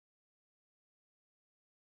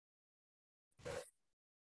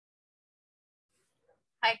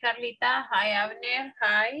Hi, Carlita. Hi, Abner.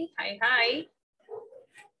 Hi, hi, hi.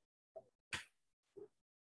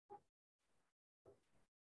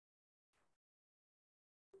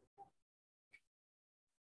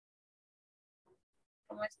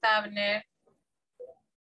 ¿Cómo está, Abner?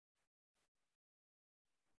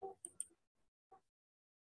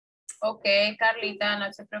 Ok, Carlita,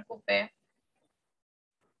 no se preocupe.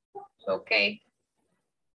 Okay.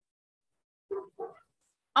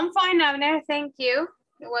 I'm fine, Abner. Thank you.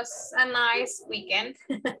 It was a nice weekend.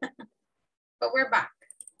 But we're back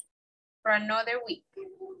for another week.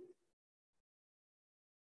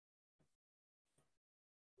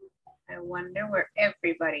 I wonder where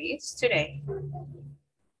everybody is today.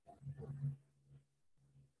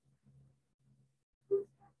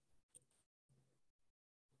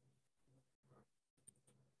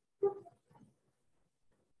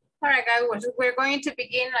 All right, guys, we're going to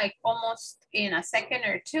begin like almost in a second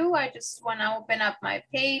or two. I just want to open up my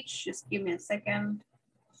page. Just give me a second.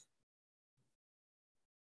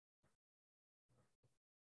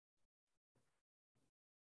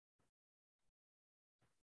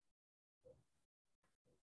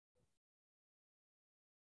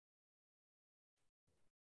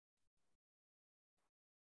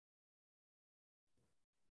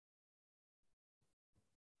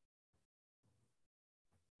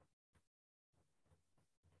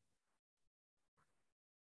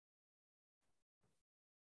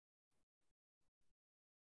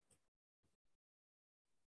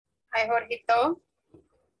 Hi, Jorgito.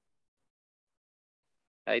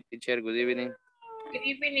 Hi, teacher. Good evening. Good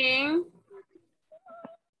evening.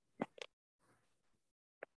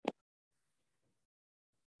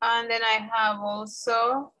 And then I have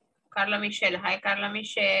also Carla Michelle. Hi, Carla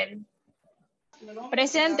Michelle.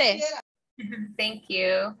 Presente. Thank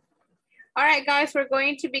you. All right, guys, we're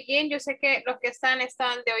going to begin. Yo sé que los que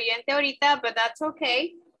están de oyente ahorita, but that's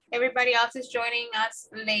okay. Everybody else is joining us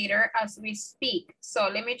later as we speak. So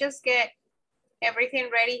let me just get everything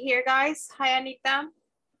ready here, guys. Hi, Anita.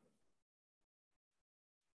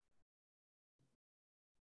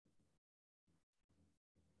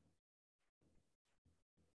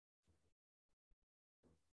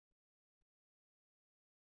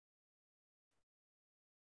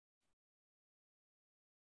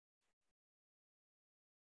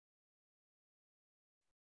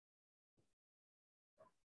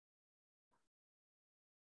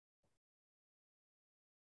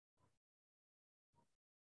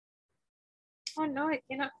 Oh no, I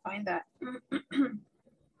cannot find that.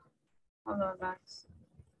 Hold on, guys.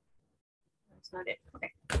 That's not it.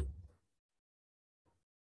 Okay.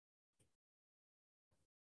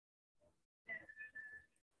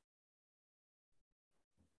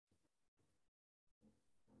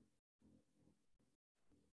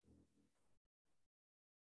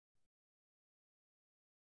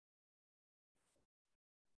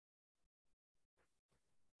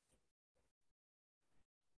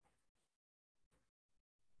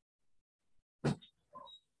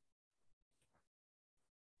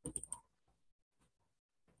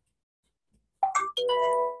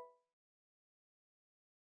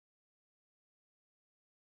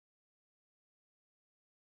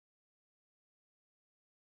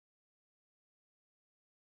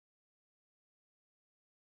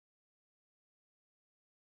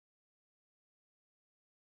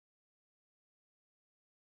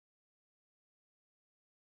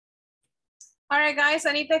 All right, guys.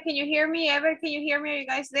 Anita, can you hear me? Ever, can you hear me? Are you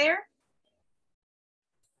guys there?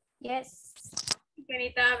 Yes.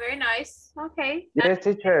 Anita, very nice. Okay. Yes,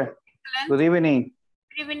 teacher. Excellent. Good evening.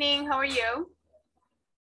 Good evening. How are you?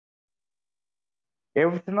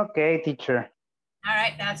 Everything okay, teacher? All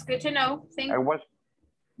right, that's good to know. Thank I you. was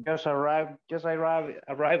just arrived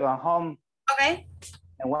at home. Okay.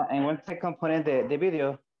 And one second putting the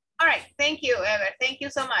video. All right, thank you, Ever. Thank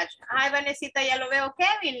you so much. Hi, Vanesita, ya lo veo.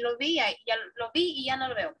 Kevin, lo vi, ya lo vi y ya no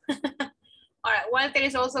lo veo. All right, Walter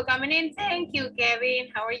is also coming in. Thank you, Kevin.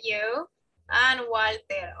 How are you? And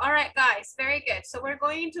Walter. All right, guys, very good. So we're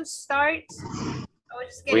going to start.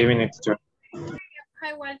 Good evening, teacher.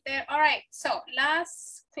 Hi, Walter. All right, so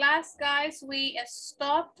last class, guys, we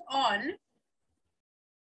stopped on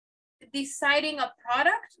deciding a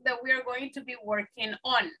product that we are going to be working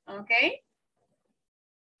on, okay?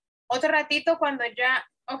 Otro ratito cuando ya,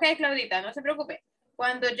 ok, Claudita, no se preocupe.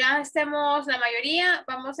 Cuando ya estemos la mayoría,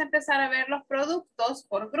 vamos a empezar a ver los productos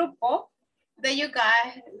por grupo that you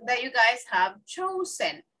guys have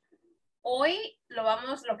chosen. Hoy lo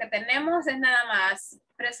que tenemos es nada más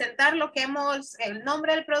presentar lo que el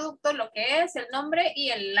nombre del producto, lo que es, el nombre y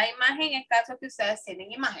la imagen en caso que ustedes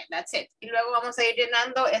tienen imagen. That's it. Y luego vamos a ir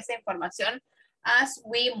llenando esa información as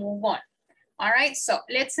we move on. All right, so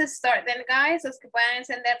let's start then, guys. Los que puedan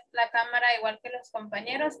encender la cámara igual que los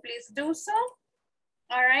compañeros, please do so.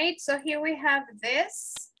 All right, so here we have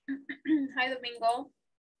this. Hi, Domingo.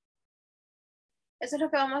 Eso es lo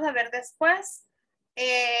que vamos a ver después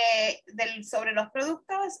sobre los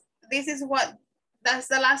productos. This is that's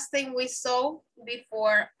the last thing we saw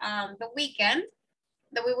before the weekend,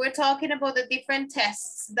 that we were talking about the different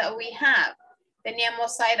tests that we have. Teníamos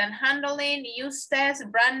site and handling, use test,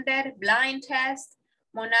 branded, blind test,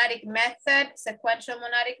 monadic method, sequential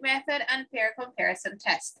monadic method, and pair comparison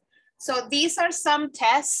test. So these are some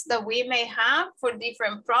tests that we may have for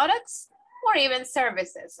different products or even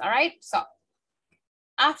services, all right? So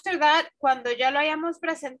after that, cuando ya lo hayamos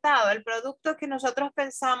presentado, el producto que nosotros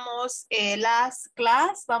pensamos last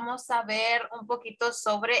class, vamos a ver un poquito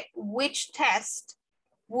sobre which test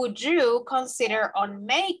would you consider on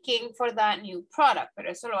making for that new product?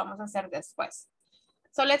 Pero eso lo vamos a hacer después.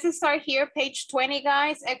 So let's start here, page 20,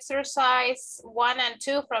 guys. Exercise 1 and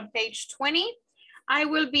 2 from page 20. I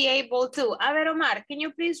will be able to. A ver, Omar, can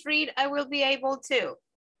you please read I will be able to?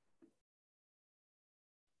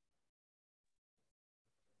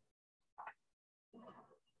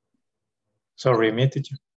 Sorry, me,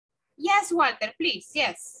 teacher. Yes, Walter, please,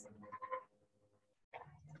 yes.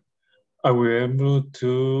 I will be able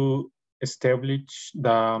to establish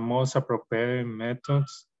the most appropriate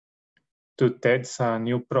methods to test a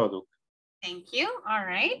new product. Thank you. All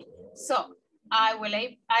right. So I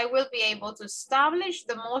will be able to establish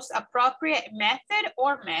the most appropriate method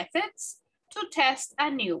or methods to test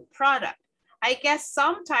a new product. I guess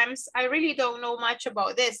sometimes, I really don't know much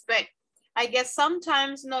about this, but I guess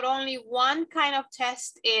sometimes not only one kind of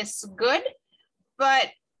test is good,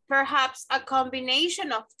 but perhaps a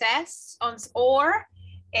combination of tests or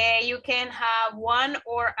you can have one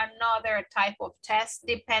or another type of test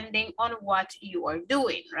depending on what you are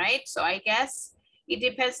doing, right? So I guess it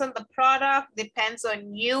depends on the product, depends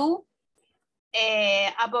on you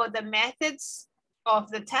about the methods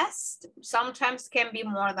of the test. Sometimes can be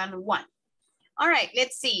more than one. All right,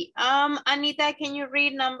 let's see. Anita, can you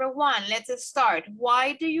read number 1? Let's start.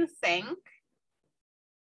 Why do you think?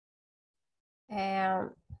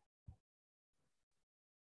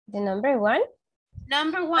 The number 1?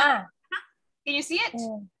 Number 1. Can you see it?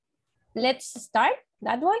 Let's start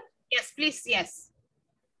that one. Yes, please, yes.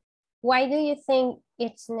 Why do you think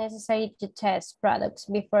it's necessary to test products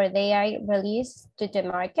before they are released to the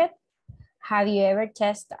market? Have you ever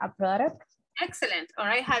tested a product? Excellent. All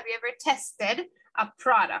right. Have you ever tested a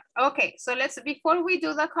product? Okay, so before we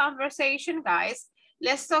do the conversation, guys,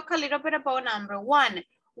 let's talk a little bit about number 1.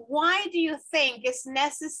 Why do you think it's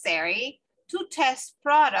necessary to test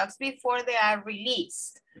products before they are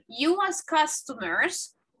released? You as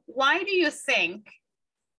customers, why do you think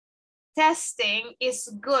testing is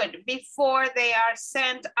good before they are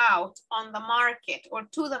sent out on the market or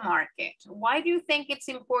to the market? Why do you think it's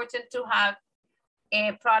important to have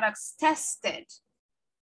products tested?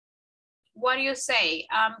 What do you say?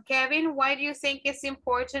 Kevin, why do you think it's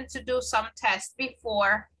important to do some tests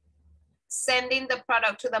before sending the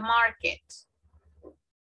product to the market?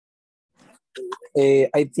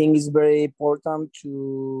 I think it's very important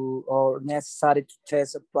or necessary to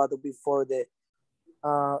test a product before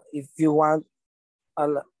if you want,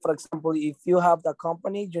 for example, if you have the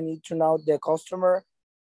company, you need to know the customer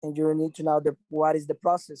and you need to know what is the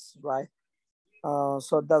process, right?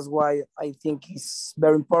 So that's why I think it's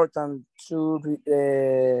very important to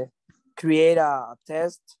create a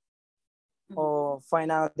test or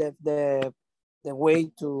find out the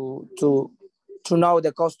way to know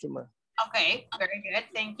the customer. Okay, very good.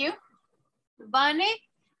 Thank you.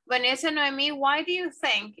 Vanessa, Noemi, why do you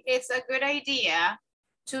think it's a good idea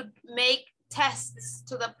to make tests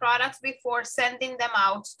to the products before sending them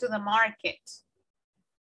out to the market?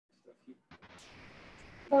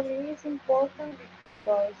 For me, it's important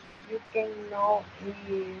because you can know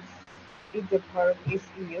if the product is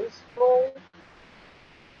useful,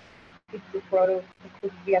 if the product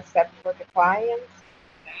could be accepted for the clients,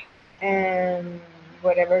 and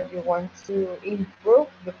whatever you want to improve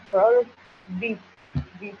the product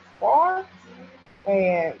before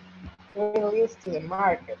release to the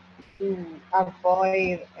market to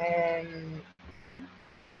avoid a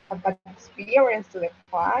bad experience to the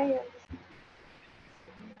clients.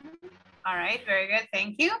 All right, very good.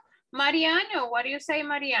 Thank you. Mariano, what do you say,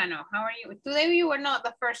 Mariano? How are you? Today you were not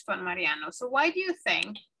the first one, Mariano. So why do you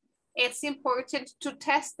think it's important to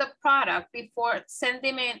test the product before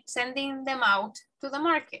sending them out to the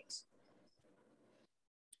market?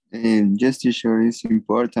 Just to sure it's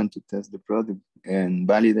important to test the product and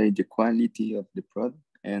validate the quality of the product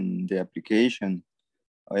and the application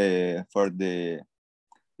for the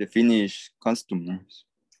Finnish customers.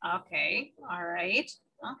 Okay, all right.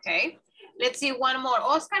 Okay, let's see one more.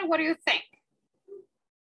 Oscar, what do you think?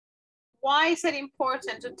 Why is it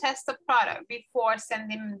important to test the product before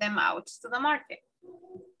sending them out to the market?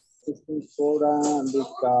 It's important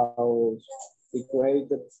because we create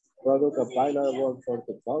the product available for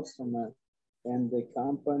the customer, and the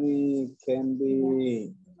company can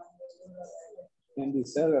be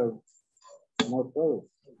seller more products.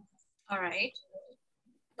 All right.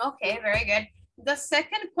 Okay, very good. The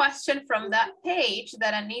second question from that page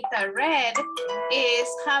that Anita read is,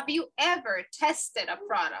 have you ever tested a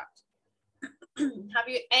product?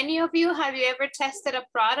 Any of you ever tested a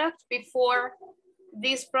product before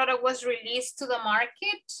this product was released to the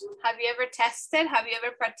market? Have you ever tested? Have you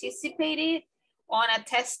ever participated on a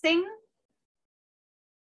testing?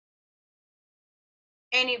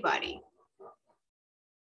 Anybody?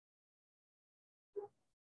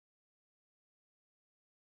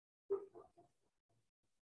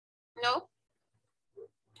 No? All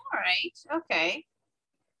right, okay.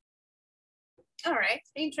 All right,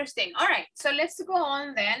 interesting. All right, so let's go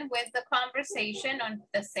on then with the conversation on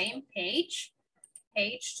the same page,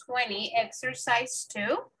 page 20, exercise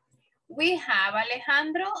 2. We have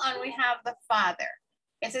Alejandro and we have the father.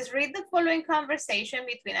 It says, read the following conversation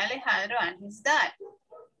between Alejandro and his dad.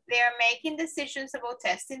 They are making decisions about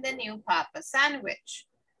testing the new Papa sandwich.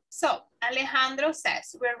 So Alejandro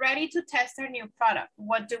says, we're ready to test our new product.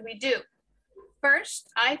 What do we do? First,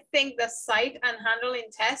 I think the sight and handling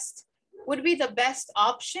test would be the best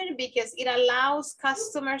option because it allows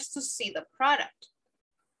customers to see the product,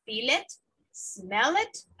 feel it, smell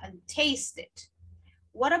it, and taste it.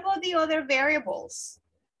 What about the other variables?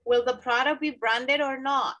 Will the product be branded or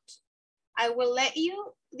not? I will let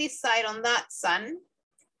you decide on that, son.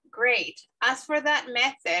 Great. As for that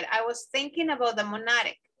method, I was thinking about the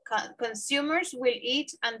monadic. Consumers will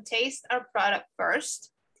eat and taste our product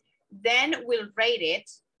first, then we'll rate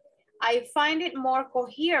it. I find it more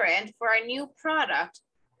coherent for a new product,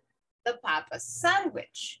 the Papa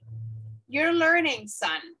sandwich. You're learning,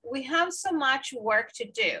 son. We have so much work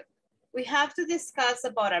to do. We have to discuss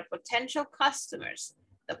about our potential customers,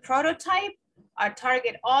 the prototype, our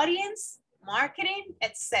target audience, marketing,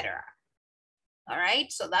 etc. All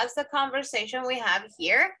right, so that's the conversation we have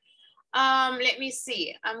here. Let me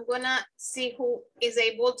see. I'm gonna see who is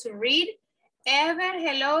able to read. Ever,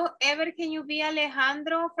 hello. Ever, can you be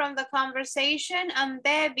Alejandro from the conversation? And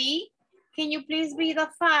Debbie, can you please be the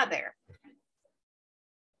father?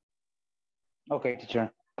 Okay,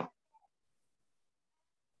 teacher.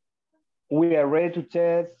 We are ready to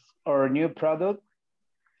test our new product.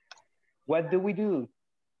 What do we do?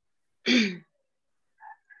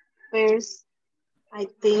 First, I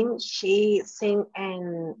think seeing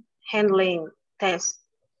and handling test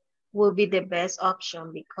will be the best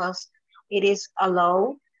option because it is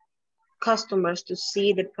allow customers to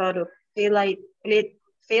see the product, feel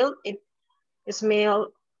it, smell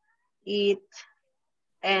it,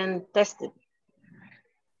 and test it.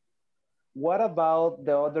 What about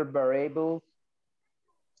the other variables?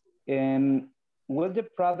 Will the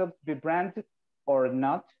product be branded or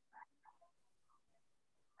not?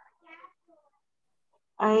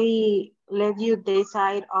 I let you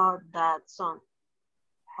decide on that song.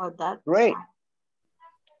 Great.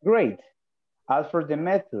 Great. As for the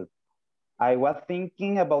method, I was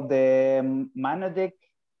thinking about the monadic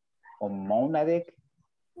or monadic.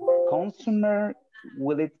 Consumer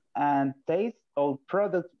will it and taste our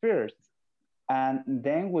product first, and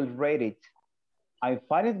then we'll rate it. I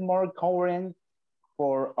find it more coherent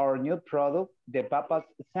for our new product, the Papa's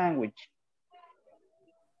sandwich.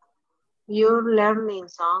 You're learning,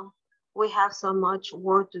 son. We have so much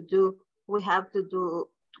work to do. We have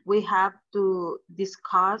to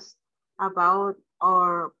discuss about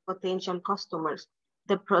our potential customers,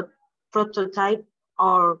 the prototype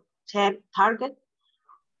or target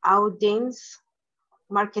audience,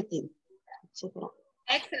 marketing, etc.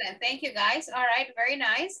 Excellent. Thank you, guys. All right. Very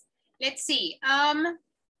nice. Let's see.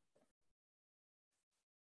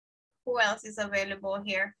 Who else is available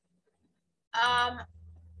here?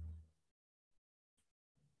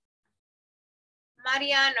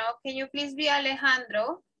 Mariano, can you please be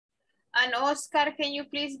Alejandro? And Oscar, can you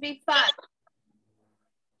please be Fat?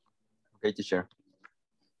 Okay, teacher.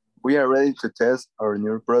 We are ready to test our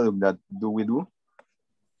new product. That do we do?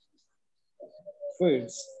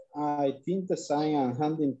 First, I think the sign and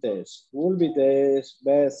handling test will be the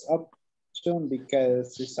best option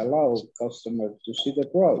because it allows customers to see the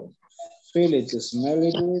product, feel it, smell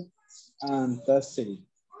it, and test it.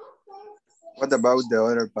 What about the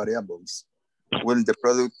other variables? Will the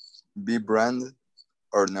product be branded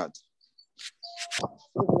or not?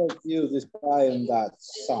 Who let you decide on that,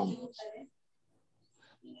 son?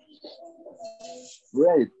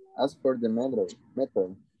 Great. As for the method,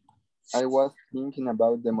 I was thinking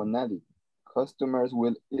about the monadic. Customers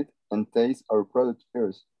will eat and taste our product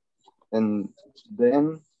first, and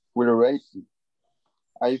then we'll rate it.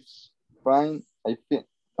 I find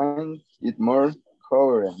it more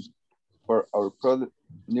coherent for our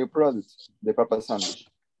new products, the Papa Sandwich.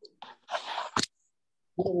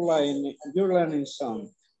 You're learning,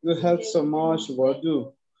 son. You have so much work to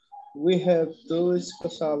do. We have to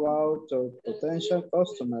discuss about our potential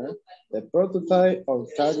customer, the prototype, our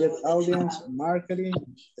target audience, marketing,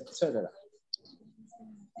 etc.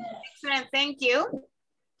 Excellent, thank you.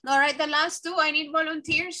 All right, the last two, I need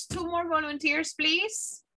volunteers. 2 more volunteers,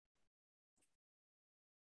 please.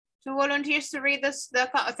 2 volunteers to read this.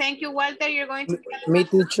 Thank you, Walter. You're going to. Me,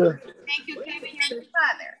 teacher. Thank you, Kevin, and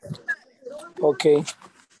father. Okay.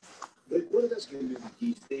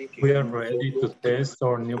 We are ready to test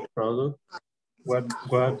our new product.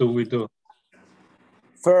 What do we do?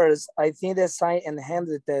 First, I think the sign and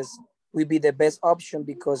handle test will be the best option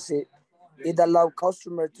because it allows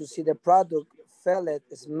customers to see the product, feel it,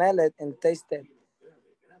 smell it, and taste it.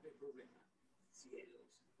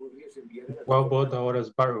 What about our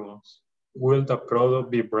variables? Will the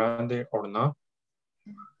product be branded or not?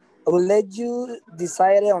 I will let you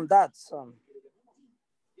decide on that, son.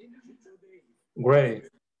 Great.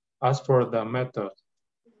 As for the method,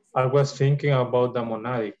 I was thinking about the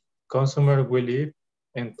monadic. Consumer will eat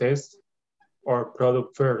and test our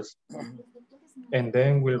product first, and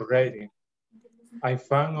then we'll rate it. I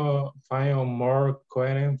find a more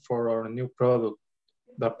coherent for our new product,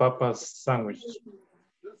 the Papa Sandwich.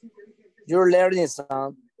 You're learning,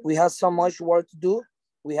 son. We have so much work to do.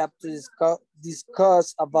 We have to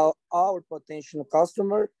discuss about our potential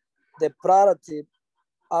customer, the product,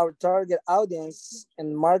 our target audience,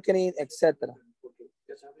 and marketing, etc.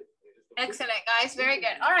 Excellent, guys. Very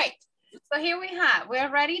good. All right. So here we have,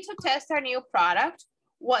 we're ready to test our new product.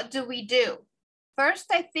 What do we do? First,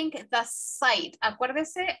 I think the site.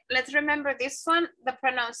 Acuérdese, let's remember this one. The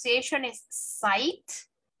pronunciation is site.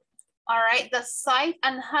 All right. The site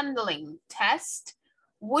and handling test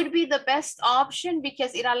would be the best option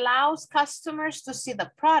because it allows customers to see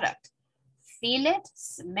the product, feel it,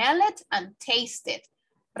 smell it, and taste it.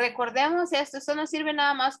 Recordemos esto no sirve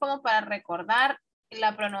nada más como para recordar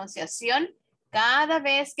la pronunciación. Cada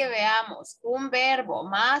vez que veamos un verbo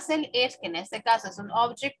más el it, que en este caso es un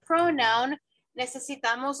object pronoun,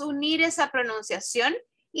 necesitamos unir esa pronunciación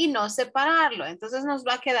y no separarlo. Entonces nos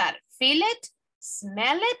va a quedar feel it,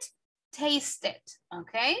 smell it, taste it,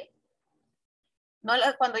 ¿ok? No,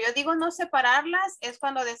 cuando yo digo no separarlas es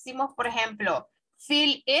cuando decimos, por ejemplo,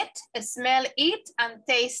 feel it, smell it, and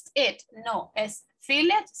taste it. No, es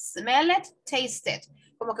feel it, smell it, taste it.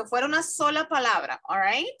 Como que fuera una sola palabra, all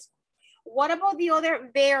right? What about the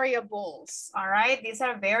other variables? All right, these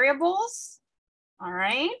are variables, all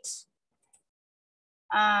right?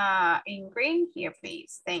 In green here,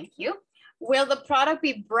 please, thank you. Will the product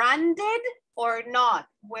be branded or not?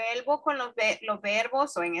 Vuelvo con los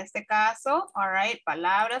verbos, o en este caso, all right,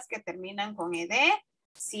 palabras que terminan con ed.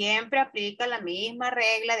 Siempre aplica la misma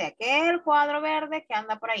regla de aquel cuadro verde que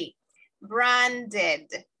anda por ahí.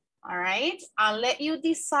 Branded, all right? I'll let you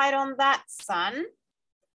decide on that, son.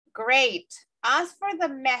 Great. As for the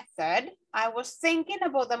method, I was thinking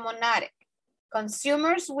about the monadic.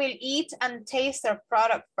 Consumers will eat and taste their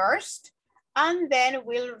product first, and then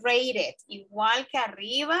we'll rate it. Igual que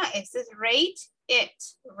arriba, este es rate it.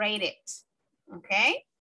 Okay?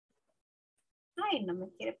 Ay, no me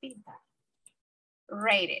quiere pintar.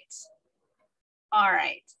 Rate it. All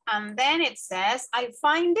right. And then it says, I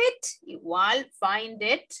find it, igual, find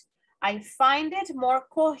it. I find it more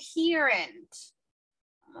coherent.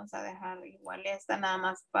 Vamos a dejar igual esta nada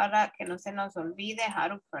más para que no se nos olvide how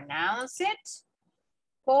to pronounce it.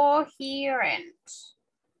 Coherent.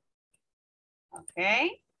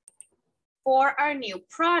 Okay. For our new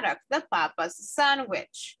product, the Papa's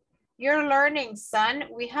Sandwich. You're learning, son.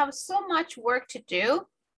 We have so much work to do.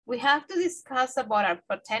 We have to discuss about our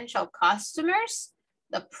potential customers,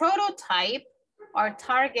 the prototype, our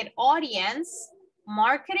target audience,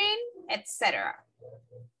 marketing, etc.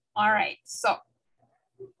 All right, so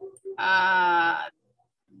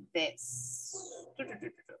this.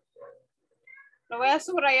 Lo voy a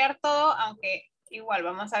subrayar todo, aunque igual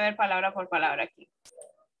vamos a ver palabra por palabra aquí.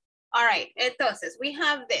 All right, entonces we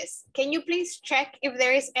have this. Can you please check if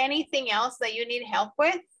there is anything else that you need help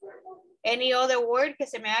with? Any other word que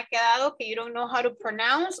se me ha quedado que you don't know how to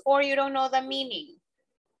pronounce or you don't know the meaning?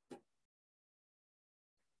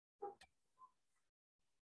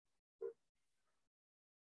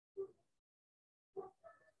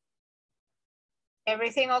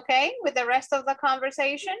 Everything okay with the rest of the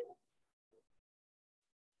conversation?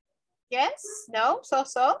 Yes? No?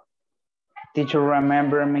 So? Teacher,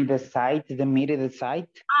 remember me the site, the immediate site?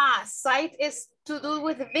 Ah, sight is to do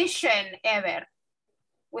with vision, Ever.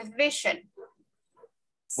 With vision.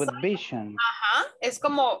 With vision. Ajá. Es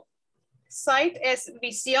como, sight es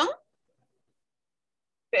visión,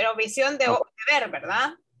 pero visión de ver,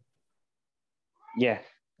 ¿verdad? Yes,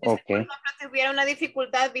 okay. Por ejemplo, si hubiera una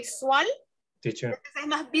dificultad visual, Teacher. es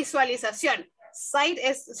más visualización. Sight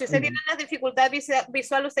es, si usted tiene una dificultad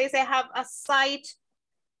visual, usted dice have a sight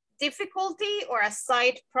difficulty or a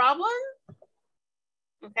sight problem.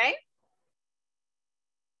 Okay.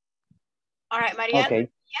 All right, Mariano. Okay.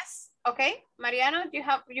 Yes. Okay. Mariano,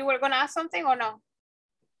 you were going to ask something or no?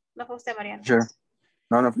 No fue usted, Mariano. Sure.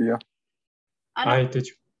 No fui yo. I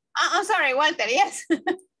teach. I'm sorry, Walter. Yes.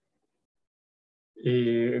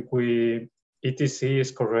 We ETC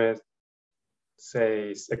is correct.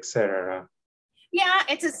 Says etc. Yeah,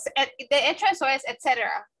 de hecho eso es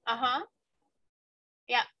etc.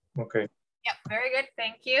 Yeah. Okay. Yeah, very good.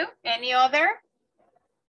 Thank you. Any other?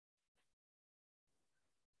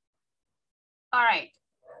 All right.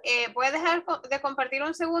 Voy a dejar de compartir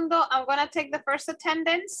un segundo. I'm going to take the first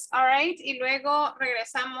attendance. All right. Y luego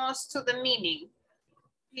regresamos to the meeting.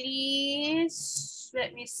 Please,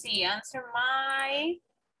 let me see. Answer my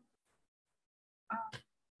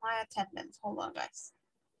attendance. Hold on, guys.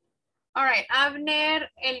 All right. Abner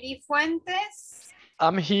Eli Fuentes.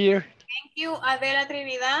 I'm here. Thank you. Adela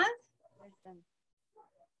Trinidad.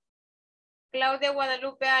 Claudia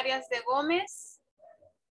Guadalupe Arias de Gómez.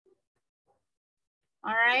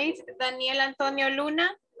 All right. Daniel Antonio Luna.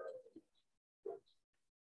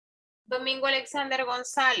 Domingo Alexander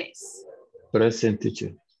González. Present, teacher.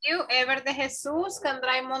 Thank you. Ever de Jesús.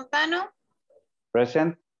 Candray Montano.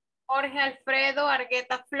 Present. Jorge Alfredo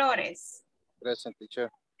Argueta Flores. Present,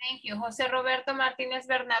 teacher. Thank you. José Roberto Martínez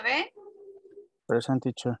Bernabé. Present,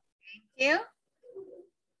 teacher. Thank you.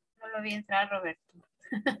 No lo vi entrar, Roberto.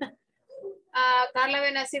 Carla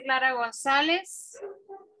Benacir Lara González.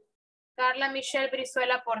 Carla Michelle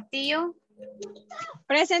Brizuela Portillo.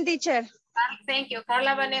 Present, teacher. Thank you.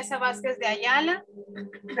 Carla Vanessa Vázquez de Ayala.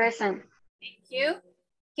 Present. Thank you.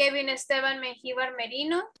 Kevin Esteban Mengíbar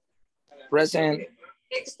Merino. Present.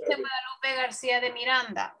 Guadalupe García de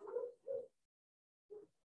Miranda.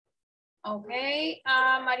 Okay.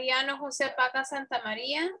 Mariano José Paca Santa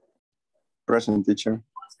María. Present, teacher.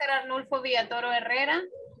 Oscar Arnulfo Villatoro Herrera.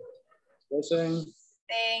 Present.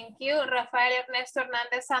 Thank you. Rafael Ernesto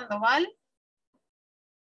Hernández Sandoval.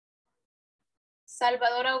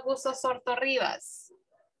 Salvador Augusto Sorto Rivas.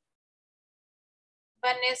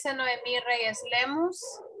 Vanessa Noemí Reyes Lemus.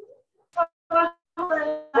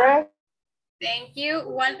 Thank you.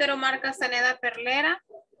 Walter Omar Castaneda Perlera.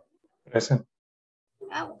 Present.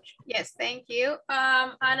 Ouch. Yes, thank you.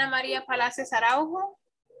 Ana María Palacios Araujo.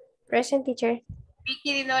 Present, teacher.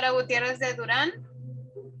 Vicky Dinora Gutiérrez de Durán.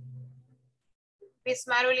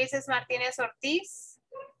 Bismar Ulises Martínez Ortiz.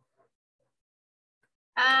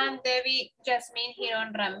 And Debbie Jasmine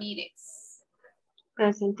Girón Ramírez.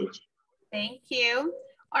 Present, teacher. Thank you.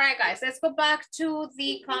 All right, guys, let's go back to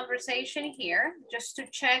the conversation here just to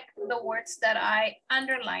check the words that I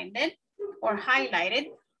underlined it or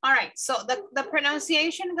highlighted. All right, so the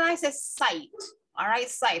pronunciation, guys, is sight. All right,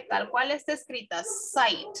 sight, tal cual está escrita,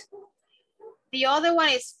 sight. The other one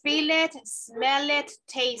is feel it, smell it,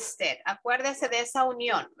 taste it. Acuérdese de esa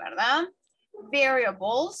unión, ¿verdad?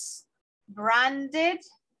 Variables, branded,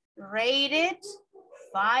 rated,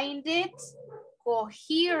 find it,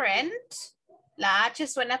 coherent. La H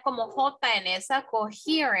suena como J en esa,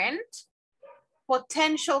 coherent.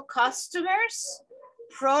 Potential customers,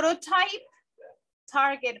 prototype,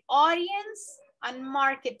 target audience, and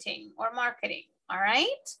marketing or marketing. All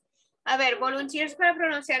right? A ver, volunteers para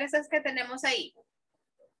pronunciar esas que tenemos ahí.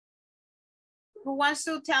 Who wants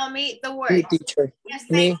to tell me the word? Me, teacher. Yes,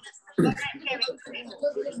 Me.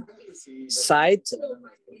 Sight,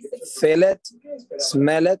 feel it,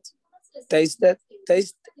 smell it, taste it,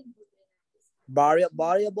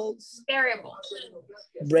 variables,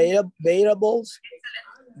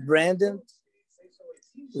 branded,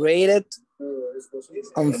 rated,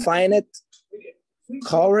 unfind it,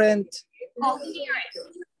 coherent.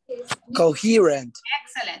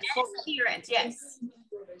 Excellent. Coherent, yes.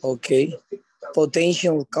 Okay.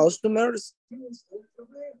 Potential customers.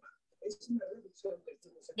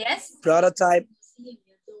 Yes. Prototype.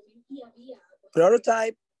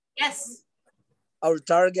 Yes. Our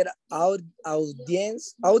target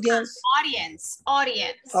audience. Audience.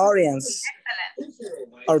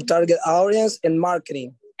 Our target audience and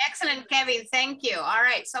marketing. Excellent, Kevin. Thank you. All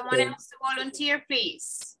right. Someone else to volunteer,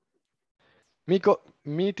 please.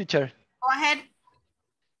 Me teacher. Go ahead.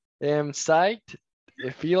 Sight,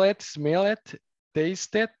 feel it, smell it,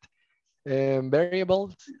 taste it,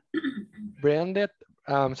 variables, branded,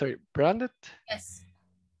 branded. Yes.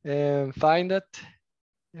 Find it,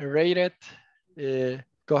 rate it,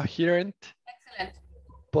 coherent. Excellent.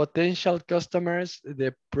 Potential customers,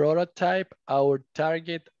 the prototype, our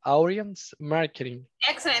target audience, marketing.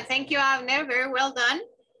 Excellent. Thank you, Avner. Very well done.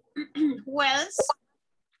 Who else?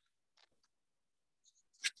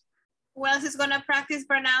 Who else is going to practice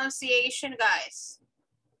pronunciation, guys?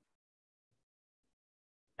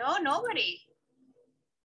 No, nobody.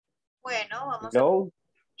 Bueno, vamos No.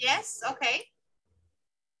 Yes, okay.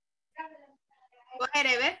 Go ahead,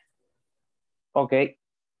 Ever. Okay.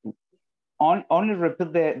 Only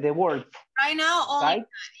repeat the words. Right now, only Sight.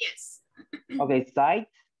 that, yes. Okay, sight,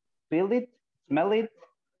 feel it, smell it,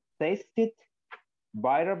 taste it,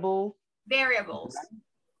 variables. Variables.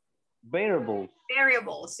 Variables.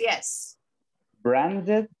 Variables, yes.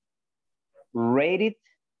 Branded, rated,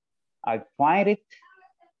 I find it,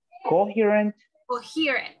 coherent.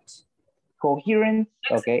 Coherent. Coherent,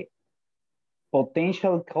 okay.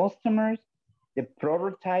 Potential customers, the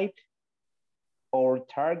prototype, or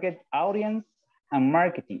target audience, and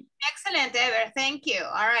marketing. Excellent, Ever. Thank you.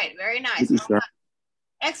 All right, very nice. This is Well,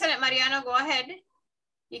 excellent, Mariano. Go ahead.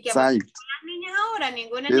 ¿Y qué sight, las niñas ahora?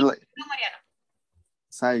 Ninguna feel niña. it, No, Mariano.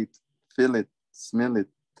 sight, feel it, smell it,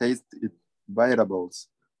 taste it, variables,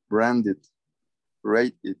 brand it,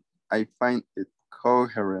 rate it, I find it,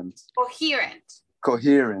 coherent. Coherent.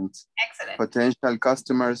 Coherent. Excellent. Potential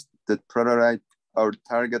customers, the prototype, our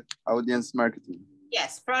target audience, marketing.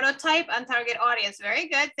 Yes, prototype and target audience. Very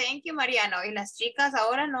good. Thank you, Mariano. ¿Y las chicas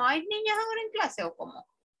ahora no hay niñas ahora en clase o cómo?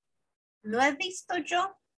 ¿No he visto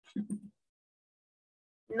yo?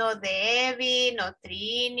 No Debbie, no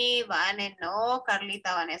Trini, Vane no,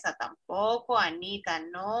 Carlita Vanessa tampoco, Anita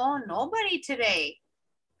no, nobody today.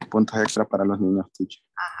 Puntos extra para los niños, teacher.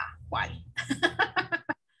 Ajá, ¿cuál?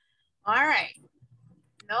 All right.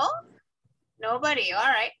 No? Nobody, all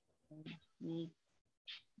right.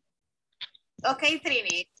 Okay,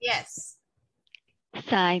 Trini, yes.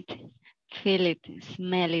 Sight, feel it,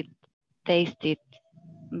 smell it, taste it,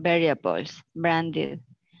 variables, branded,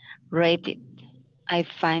 rate it, I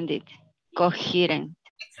find it, coherent,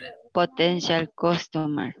 potential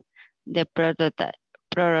customer, the prototype,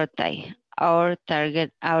 our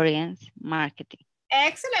target audience, marketing.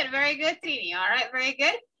 Excellent, very good, Trini. All right, very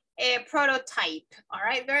good. Prototype. All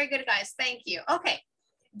right, very good, guys. Thank you. Okay.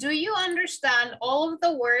 Do you understand all of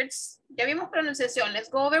the words? Ya vimos pronunciación. Let's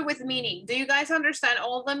go over with meaning. Do you guys understand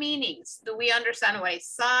all the meanings? Do we understand what is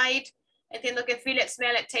sight? Entiendo que feel it,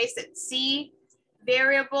 smell it, taste it, see.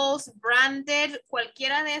 Variables, branded,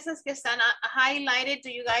 cualquiera de esas que están highlighted. Do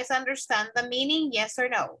you guys understand the meaning? Yes or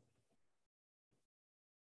no?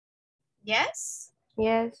 Yes?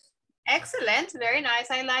 Yes. Excellent. Very nice.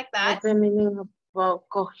 I like that. What's the meaning of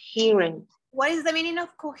coherent? What is the meaning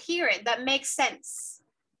of coherent? That makes sense.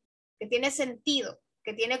 Que tiene sentido,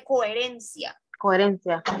 que tiene coherencia.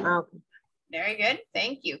 Coherencia. Ah, okay. Very good,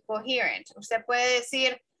 thank you. Coherent. Usted puede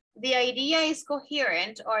decir, the idea is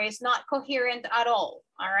coherent or it's not coherent at all.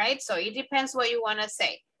 All right, so it depends what you want to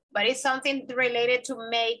say. But it's something related to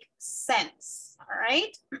make sense. All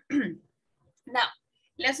right. Now,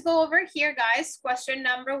 let's go over here, guys. Question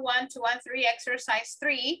number 1, 2, and 3, exercise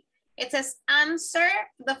 3. It says, answer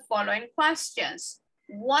the following questions.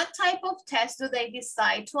 What type of test do they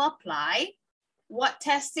decide to apply? What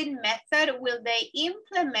testing method will they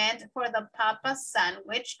implement for the Papa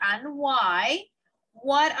sandwich and why?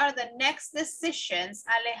 What are the next decisions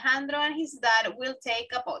Alejandro and his dad will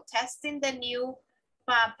take about testing the new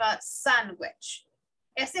Papa sandwich?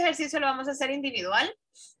 Este ejercicio lo vamos a hacer individual.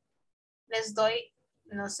 Les doy,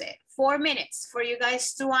 no sé, 4 minutes for you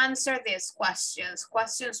guys to answer these questions.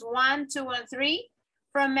 Questions 1, 2, and 3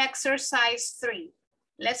 from exercise 3.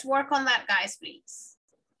 Let's work on that, guys, please.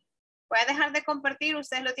 Voy a dejar de compartir.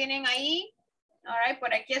 Ustedes lo tienen ahí. All right, por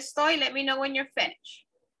aquí estoy. Let me know when you're finished.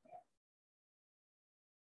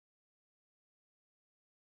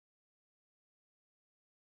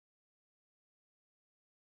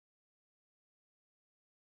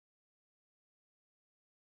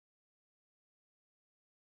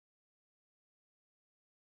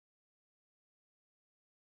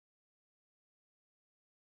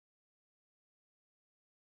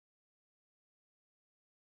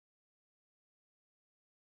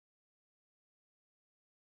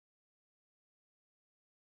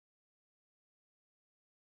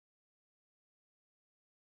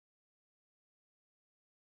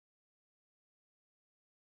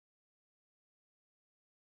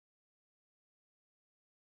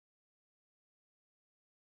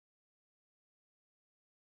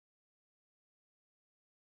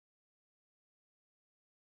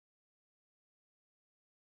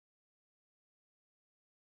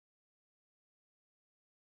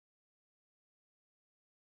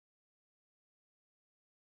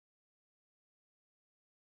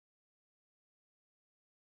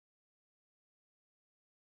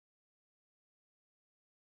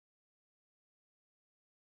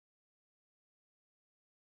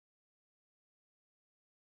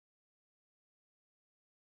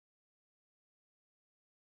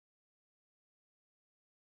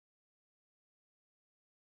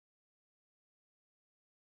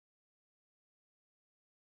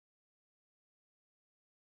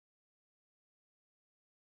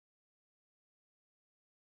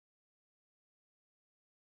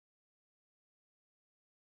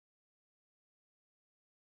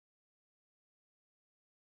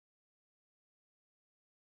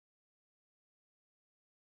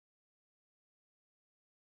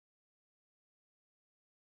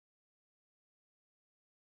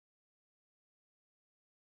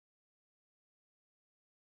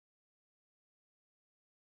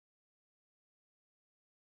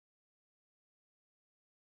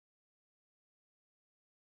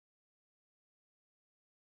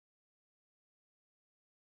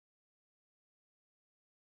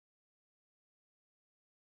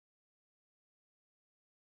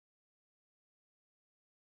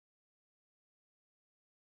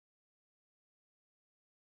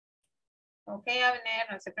 Okay, Abner,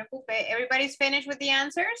 no se preocupe. Everybody's finished with the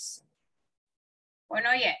answers? Or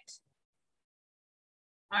not yet?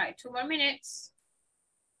 All right, 2 more minutes.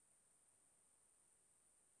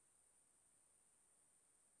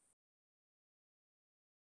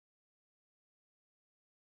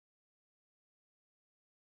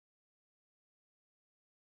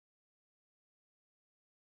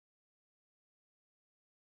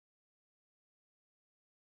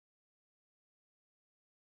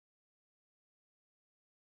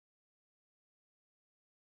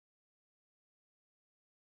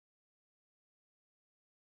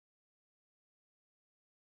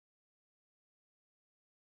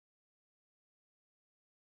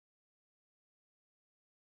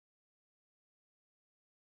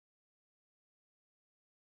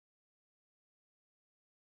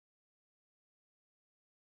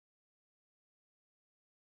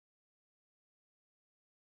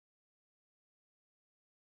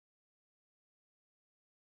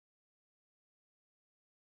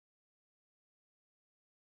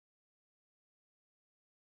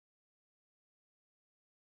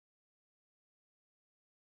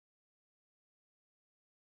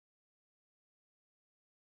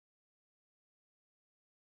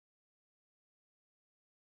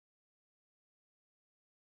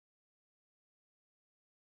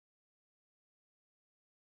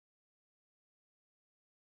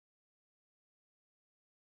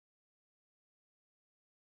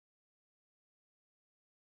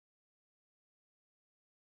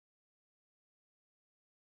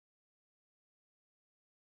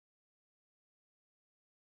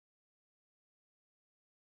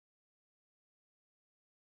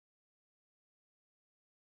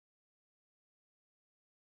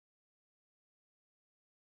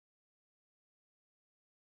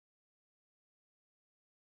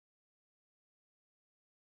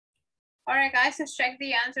 All right, guys, let's check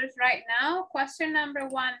the answers right now. Question number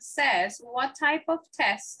 1 says, what type of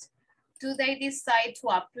test do they decide to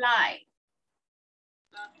apply?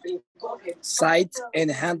 Sight and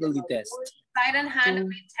handling test. Sight and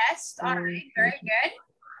handling test. All right, very good.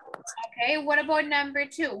 Okay, what about number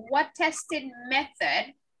 2? What testing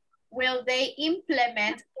method will they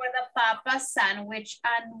implement for the Papa sandwich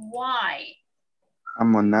and why? A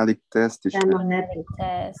monadic test. A monadic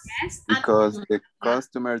test. Yes. Because the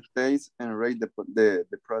customer tastes and rate the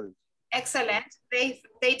product. Excellent. They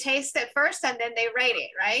taste it first and then they rate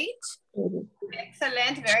it, right?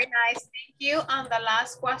 Excellent. Very nice. Thank you. And the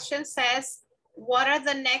last question says, what are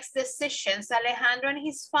the next decisions Alejandro and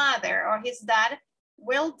his father or his dad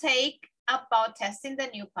will take about testing the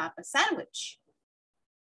new Papa sandwich?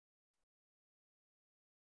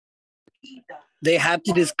 They have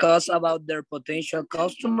to discuss about their potential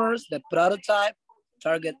customers, the prototype,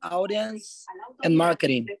 target audience, and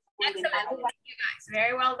marketing. Excellent. Thank you guys.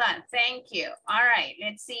 Very well done. Thank you. All right,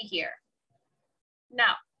 let's see here.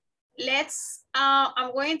 Now, let's,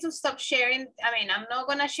 I'm going to stop sharing. I'm not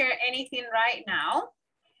going to share anything right now.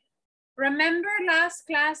 Remember last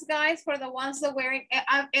class, guys, for the ones that were in,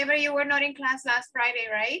 ever you were not in class last Friday,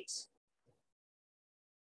 right?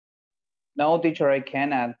 No, teacher, I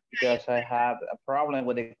cannot because I have a problem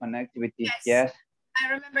with the connectivity. Yes.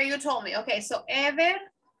 I remember you told me. Okay, so Ever,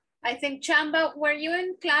 I think Chamba, were you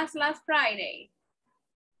in class last Friday?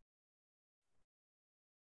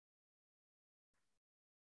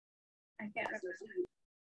 I can't remember.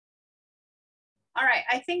 All right,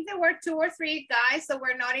 I think there were 2 or 3 guys that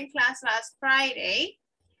were not in class last Friday.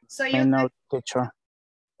 So you, No, teacher.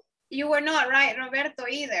 You were not, right? Roberto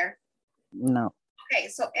either? No. Okay,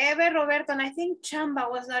 so Ever, Roberto, and I think Chamba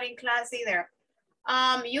was not in class either.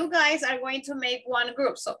 You guys are going to make one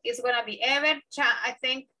group. So it's going to be Ever, I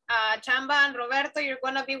think Chamba and Roberto, you're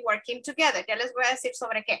going to be working together. Ya les voy a decir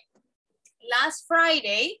sobre qué. Last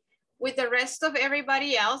Friday, with the rest of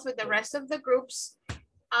everybody else, with the rest of the groups,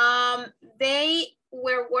 they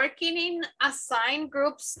were working in assigned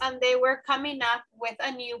groups and they were coming up with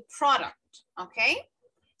a new product, okay?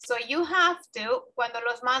 So you have to, cuando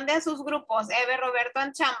los mande a sus grupos, Ever, Roberto,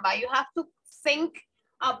 and Chamba, you have to think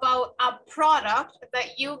about a product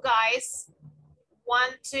that you guys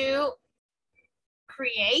want to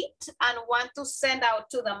create and want to send out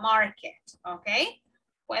to the market, okay?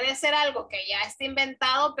 Puede ser algo que ya está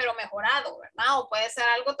inventado, pero mejorado, ¿verdad? O puede ser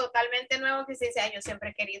algo totalmente nuevo que se dice, yo siempre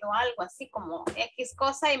he querido algo así como X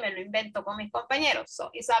cosa y me lo invento con mis compañeros. So,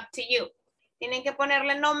 it's up to you. Tienen que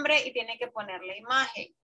ponerle nombre y tienen que ponerle imagen.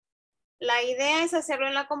 La idea es hacerlo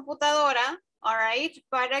en la computadora, all right,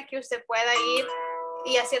 para que usted pueda ir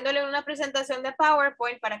y haciéndole una presentación de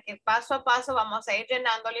PowerPoint para que paso a paso vamos a ir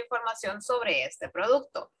llenando la información sobre este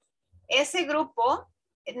producto. Ese grupo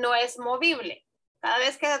no es movible. Cada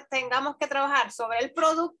vez que tengamos que trabajar sobre el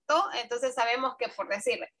producto, entonces sabemos que por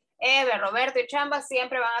decirle, Eve, Roberto y Chamba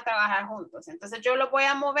siempre van a trabajar juntos. Entonces yo los voy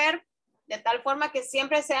a mover de tal forma que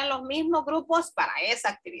siempre sean los mismos grupos para esa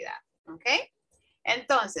actividad. ¿Ok?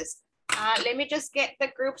 Entonces, let me just get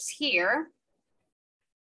the groups here.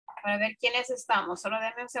 Para ver quiénes estamos. Solo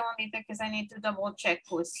denme un segundito because I need to double check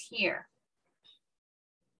who's here.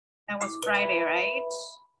 That was Friday, right?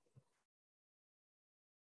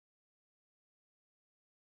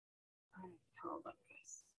 Hold on,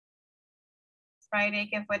 please. Friday,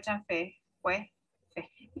 ¿qué fue Chafé? Fue fe.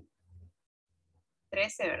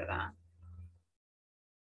 13, ¿verdad?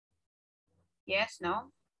 Yes,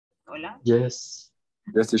 no? Hola. Yes.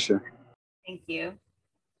 Yes, teacher. Thank you.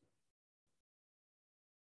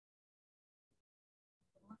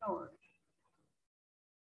 Lord.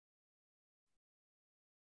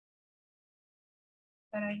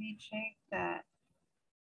 But I need to check that.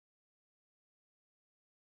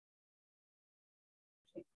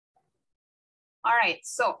 All right,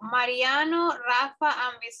 so Mariano, Rafa,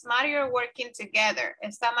 and Bismar, you're working together.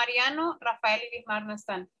 ¿Está Mariano? Rafael y Bismar no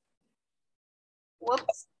están.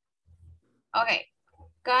 Whoops. Okay,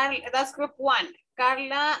 that's group 1.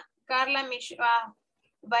 Carla,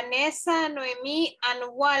 Vanessa, Noemí, and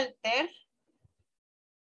Walter.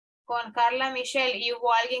 Con Carla, Michelle, y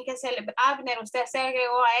hubo alguien que se le... Abner, usted se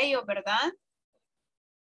agregó a ellos, ¿verdad?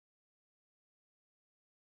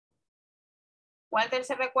 Walter,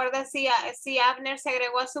 ¿se recuerda si Abner se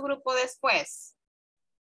agregó a su grupo después?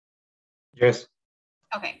 Yes.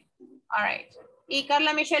 Ok, all right. Y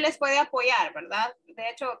Carla Michelle les puede apoyar, ¿verdad? De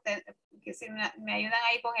hecho, que si me ayudan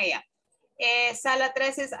ahí con ella. Sala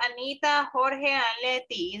 3 es Anita, Jorge, and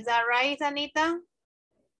Leti. Is that right, Anita?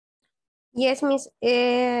 Yes, Miss.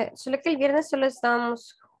 Solo que el viernes solo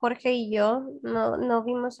estábamos Jorge y yo. No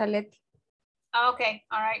vimos a Leti. Ok,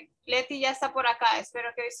 all right. Leti ya está por acá.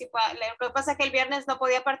 Espero que hoy sí pueda. Lo que pasa es que el viernes no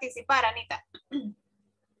podía participar, Anita.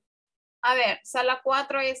 A ver, sala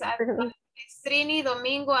 4 es Trini,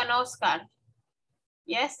 Domingo, and Oscar.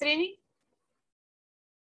 Yes, Trini?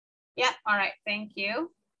 Yeah, all right, thank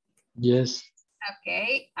you. Yes.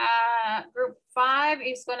 Okay, group 5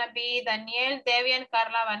 is gonna be Daniel, Debbie, and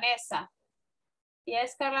Carla Vanessa.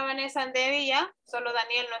 Yes, Carla Vanessa and Debbie, ya. Solo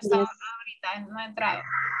Daniel no está ahorita, no ha entrado.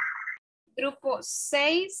 Grupo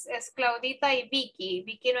 6 es Claudita y Vicky.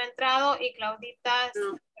 Vicky no ha entrado y Claudita está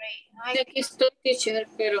por ahí. Ay, Aquí estoy, teacher,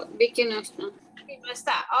 pero Vicky no está. Vicky no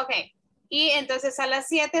está, ok. Y entonces a las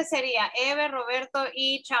 7 sería Eve, Roberto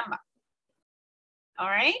y Chamba. All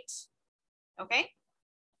right? Okay.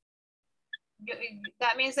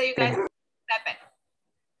 That means that you guys step in.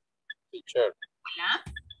 Teacher.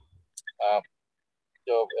 Hola.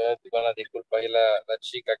 Yo, con la disculpa ahí la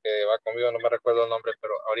chica que va conmigo, no me recuerdo el nombre,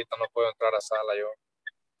 pero ahorita no puedo entrar a sala yo.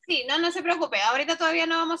 Sí, no se preocupe. Ahorita todavía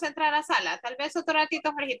no vamos a entrar a sala. Tal vez otro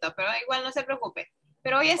ratito, Jorgito, pero igual no se preocupe.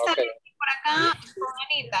 Pero hoy está por acá con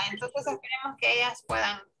Anita, entonces esperemos que ellas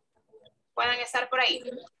puedan estar por ahí.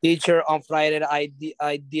 Teacher, on Friday,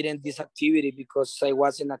 I didn't this activity because I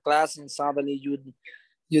was in a class and suddenly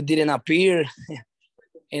you didn't appear.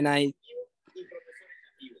 And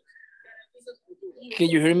can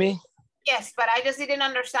you hear me? Yes, but I just didn't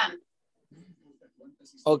understand.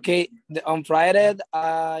 Okay, on Friday,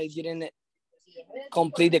 I didn't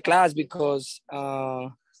complete the class because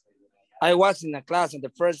I was in a class at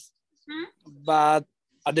the first, but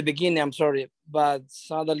at the beginning, I'm sorry, but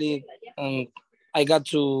suddenly I got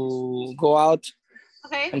to go out.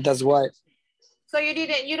 Okay. And that's why. So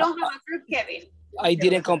you don't have a group, Kevin? I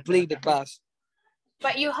didn't complete the class.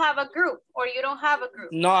 But you have a group or you don't have a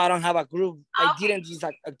group? No, I don't have a group. Okay. I didn't do this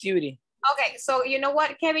activity. Okay, so you know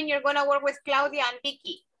what, Kevin, you're going to work with Claudia and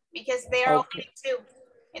Vicky because they're only 2.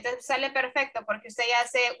 Entonces sale perfecto porque usted ya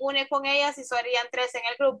se une con ellas y serían 3 en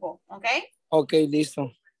el grupo, ¿ok? Ok,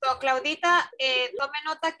 listo. So, Claudita, tome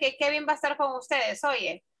nota que Kevin va a estar con ustedes,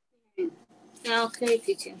 oye. Okay,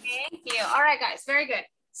 teacher. Thank you. All right, guys, very good.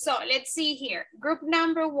 So let's see here. Group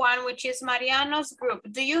number 1, which is Mariano's group.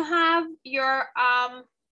 Do you have your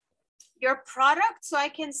product so I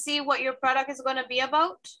can see what your product is going to be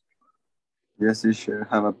about? Yes, you should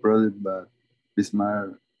have a product, but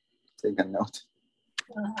Bismarck take a note.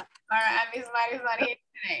 All right, Bismarck is not here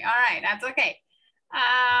today. All right, that's okay.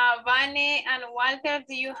 Vane and Walter,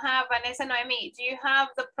 do you have, Vanessa, Noemi, do you have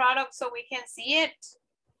the product so we can see it?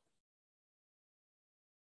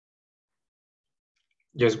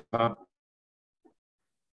 Yes, ma'am.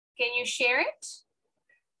 Can you share it?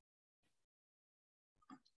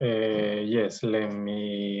 Yes, let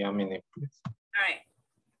me a minute, please. All right.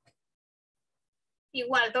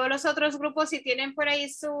 Igual, todos los otros grupos, si tienen por ahí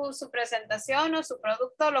su presentación o su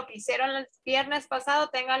producto, lo que hicieron el viernes pasado,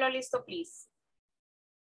 téngalo listo, please.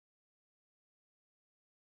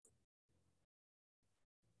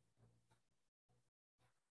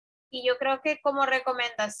 Y yo creo que como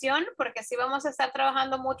recomendación, porque si vamos a estar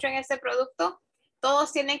trabajando mucho en este producto,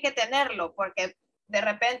 todos tienen que tenerlo, porque de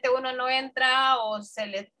repente uno no entra o se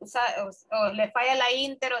le o le falla la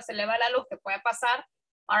inter o se le va la luz, que puede pasar.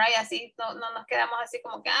 All right, así no nos quedamos así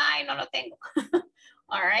como que, ay, no lo tengo.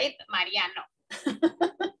 All right, Mariano.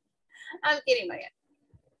 I'm kidding, Mariano.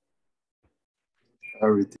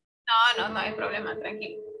 No hay problema,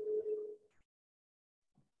 tranquilo.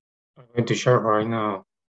 I'm going to share right now.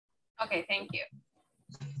 Okay, thank you.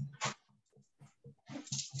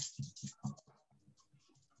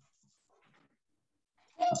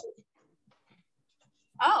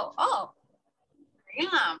 Oh, green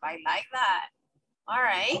lamp, I like that. All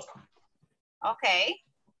right. Okay.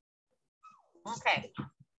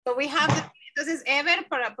 So we have, entonces, Ever,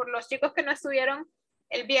 por los chicos que no estuvieron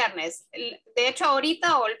el viernes, de hecho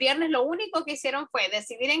ahorita o el viernes lo único que hicieron fue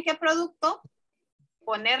decidir en qué producto,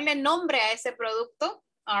 ponerle nombre a ese producto,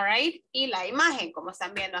 all right, y la imagen, como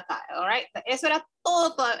están viendo acá, all right. Eso era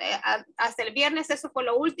todo, hasta el viernes eso fue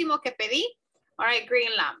lo último que pedí, all right,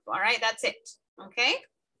 green lamp, all right, that's it, okay.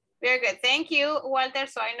 Very good, thank you, Walter,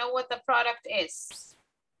 so I know what the product is.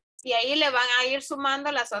 Y ahí le van a ir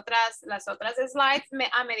sumando las otras slides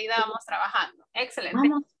a medida vamos trabajando. Excelente.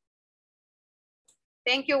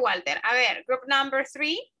 Thank you, Walter. A ver, group number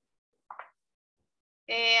 3.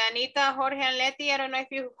 Anita, Jorge, and Letty, I don't know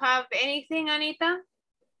if you have anything, Anita.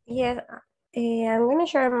 Yes, I'm going to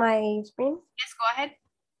share my screen. Yes, go ahead.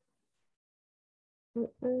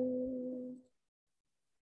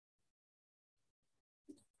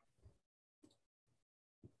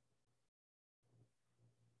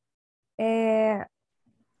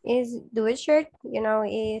 Is do a shirt, you know,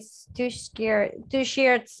 is two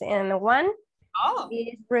shirts and one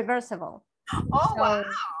is reversible. Oh, so, wow.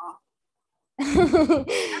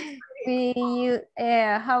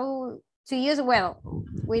 How to use well.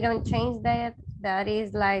 We don't change that. That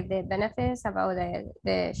is like the benefits about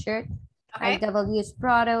the shirt. Okay. Like double use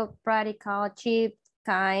product, practical, cheap,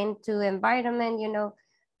 kind to environment, you know,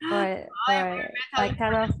 for that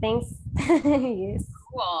kind of things. Yes.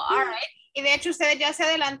 Cool. All right. Y de hecho ustedes ya se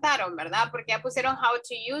adelantaron, ¿verdad? Porque ya pusieron how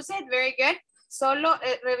to use it. Very good. Solo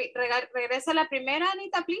regresa la primera,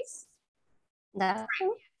 Anita, please. That.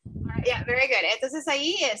 Yeah, very good. Entonces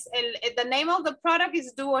ahí es, the name of the product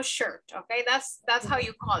is duo shirt, okay? That's how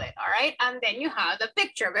you call it, all right? And then you have the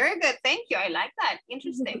picture. Very good, thank you. I like that,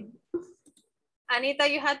 interesting. Anita,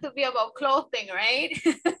 you had to be about clothing, right?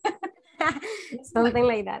 Something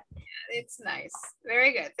like that. Yeah, it's nice.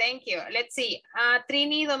 Very good, thank you. Let's see,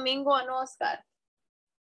 Trini, Domingo, and Oscar.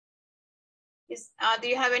 Do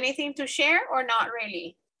you have anything to share or not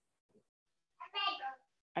really?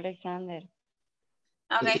 Alexander.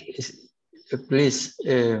 Okay. Please.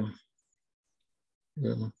 I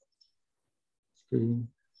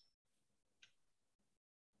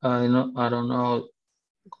don't know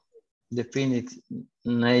the finish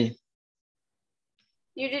name.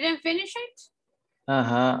 You didn't finish it?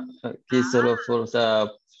 Ajá, aquí solo o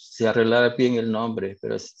sea, se arreglara bien el nombre,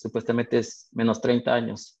 pero supuestamente es menos 30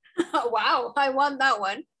 años. Wow, I want that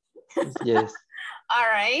one. Yes. All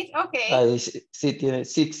right, okay. Sí, tiene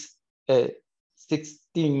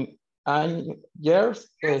 16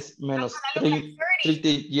 years, es menos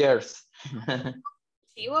 30 years.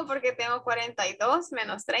 Chivo, porque tengo 42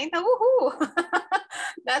 menos 30. Woohoo!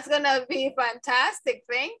 That's gonna be fantastic.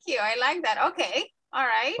 Thank you. I like that. Okay. All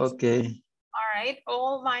right. Okay. All right.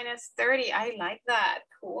 All minus 30. I like that.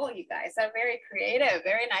 Cool. You guys are very creative.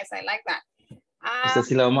 Very nice. I like that. Esta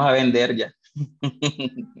sí la vamos a vender ya.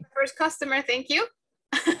 First customer. Thank you.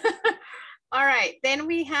 All right. Then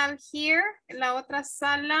we have here, la otra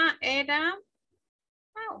sala era,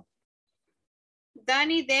 oh,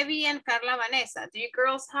 Dani, Debbie, and Carla Vanessa. Do you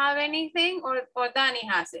girls have anything or Dani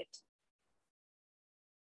has it?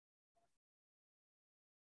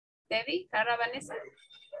 Debbie, Carla, Vanessa?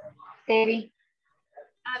 Debbie.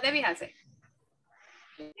 Debbie has it.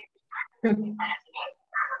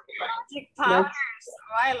 Magic No. powders.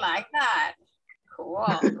 Oh, I like that. Cool.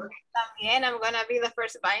 También, I'm gonna be the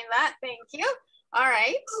first buying that. Thank you. All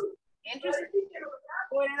right. Interesting.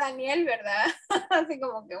 Pobre Daniel, ¿verdad? Así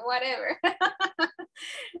como que whatever.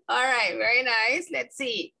 All right, very nice. Let's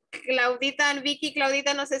see. Claudita and Vicky.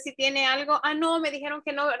 Claudita, no sé si tiene algo. Ah, no, me dijeron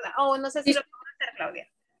que no, ¿verdad? Oh, no sé si lo puedo hacer, Claudia.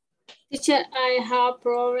 Teacher, I have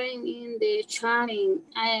problem in the chatting.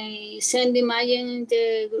 I send the image in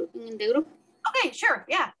the group. Okay, sure.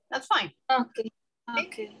 Yeah, that's fine. Okay.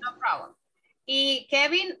 Okay. No problem. Y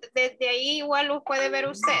Kevin, desde ahí igual lo puede ver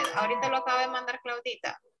usted. Ahorita lo acaba de mandar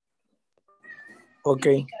Claudita.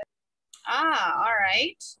 Okay. Ah, all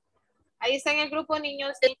right. Ahí está en el grupo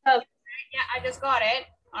niños. Yeah, I just got it.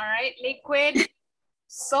 All right. Liquid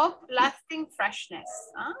soap lasting freshness.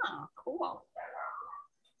 Ah, cool.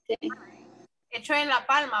 Okay. Hecho en La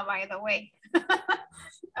Palma, by the way.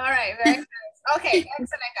 All right, very nice. Okay,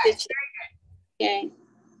 excellent, guys. Very good. Okay.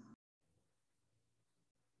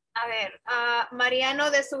 A ver,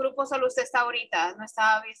 Mariano, de su grupo solo usted está ahorita. No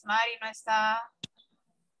está Bismari, no está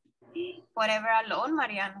Forever Alone,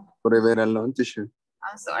 Mariano. Forever alone, teacher.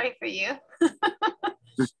 I'm sorry for you.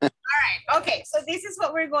 All right, okay, so this is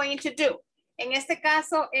what we're going to do. En este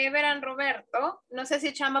caso, Ever and Roberto, no sé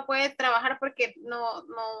si Chama puede trabajar porque no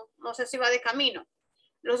sé si va de camino.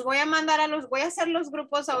 Los voy a mandar voy a hacer los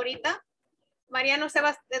grupos ahorita. Mariano se va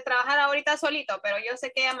a trabajar ahorita solito, pero yo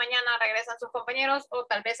sé que mañana regresan sus compañeros o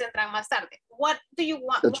tal vez entran más tarde. What do you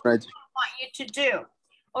want? That's right. What do you want you to do?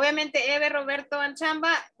 Obviamente, Eve, Roberto y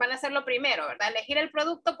Chamba van a hacer lo primero, ¿verdad? Elegir el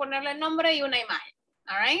producto, ponerle el nombre y una imagen.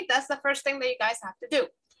 All right? That's the first thing that you guys have to do.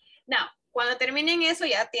 Now, cuando terminen eso,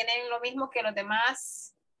 ya tienen lo mismo que los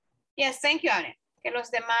demás. Yes, thank you, Anne. Que los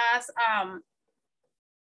demás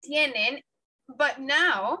tienen. But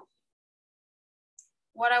now,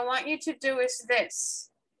 what I want you to do is this.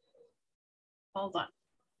 Hold on.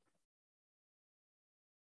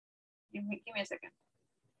 Give me a second.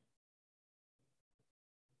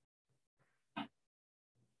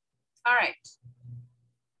 All right.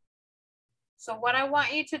 So what I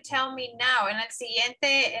want you to tell me now, en el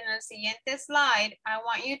siguiente slide, I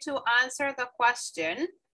want you to answer the question.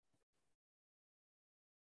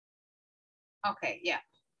 Okay, yeah.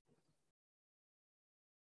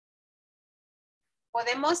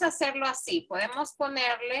 Podemos hacerlo así, podemos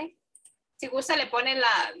ponerle, si gusta le pone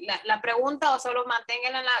la pregunta o solo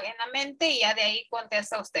manténgala en la mente y ya de ahí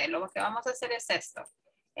contesta usted. Lo que vamos a hacer es esto.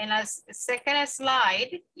 En la second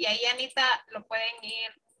slide, y ahí Anita lo pueden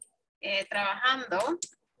ir trabajando,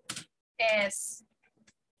 es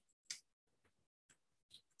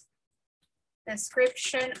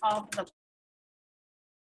description of the.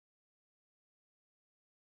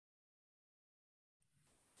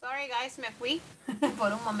 Sorry guys, me fui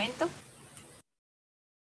por un momento.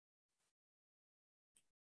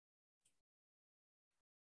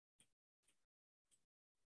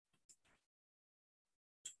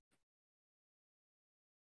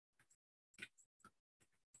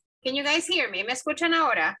 Can you guys hear me? ¿Me escuchan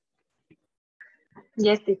ahora?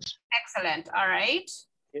 Yes, teacher. Excellent, all right.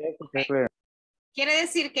 Yes, okay. Clear. Quiere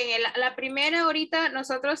decir que en la primera ahorita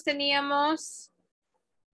nosotros teníamos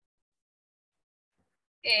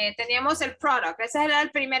el product. Ese era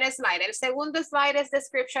el primer slide. El segundo slide es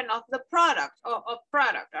description of the product, of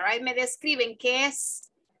product, all right. Me describen qué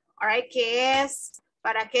es, all right, qué es,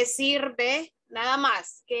 para qué sirve, nada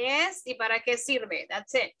más, qué es y para qué sirve.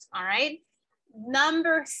 That's it, all right.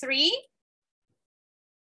 Number 3,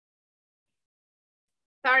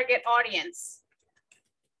 target audience.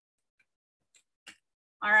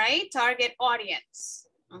 All right, target audience,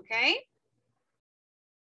 okay.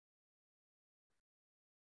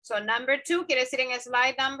 So number 2, quiere decir en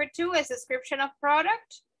slide number 2 es description of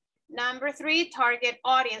product. Number 3, target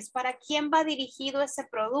audience. ¿Para quién va dirigido ese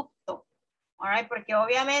producto? All right, porque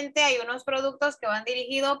obviamente hay unos productos que van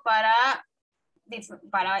dirigidos para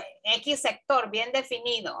X sector bien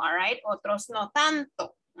definido, all right? Otros no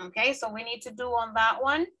tanto, okay? So we need to do on that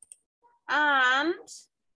one. And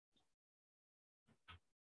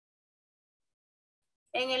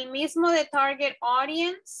en el mismo de target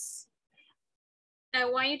audience, I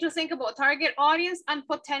want you to think about target audience and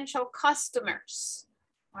potential customers.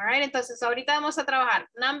 All right, entonces ahorita vamos a trabajar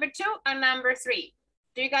number 2 and number 3.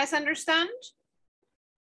 Do you guys understand?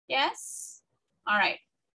 Yes? All right.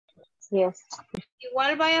 Yes.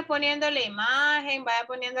 Igual vaya poniendo la imagen, vaya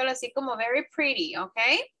poniéndolo así como very pretty, ¿ok?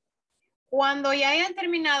 Cuando ya hayan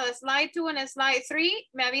terminado slide 2 y slide 3,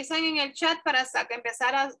 me avisan en el chat para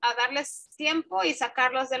empezar a darles tiempo y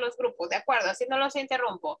sacarlos de los grupos, ¿de acuerdo? Así no los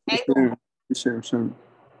interrumpo. Sure.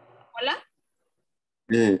 ¿Hola?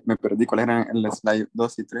 Me perdí, ¿cuáles eran el slide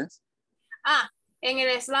 2 y 3? En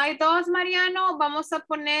el slide 2, Mariano, vamos a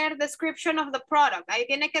poner description of the product. Ahí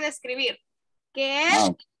tiene que describir qué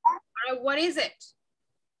es. What is it?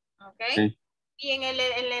 Okay. Sí. Y en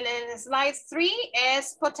el slide 3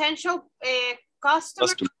 es potential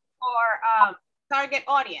customer or target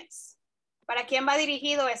audience. ¿Para quién va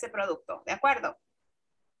dirigido ese producto? ¿De acuerdo?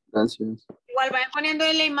 Gracias. Igual vayan poniendo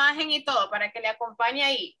en la imagen y todo para que le acompañe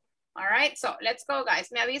ahí. All right, so let's go,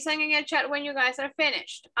 guys. Me avisan en el chat when you guys are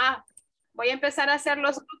finished. Voy a empezar a hacer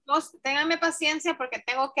los grupos. Ténganme paciencia porque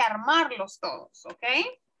tengo que armarlos todos, ¿ok?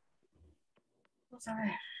 Vamos a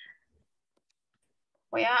ver.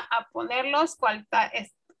 Voy a ponerlos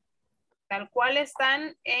tal cual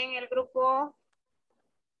están en el grupo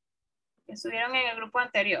que estuvieron en el grupo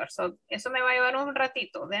anterior. Eso me va a llevar un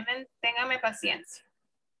ratito. Ténganme paciencia.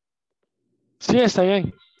 Sí, está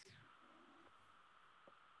bien.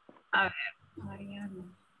 A ver,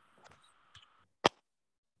 Mariano.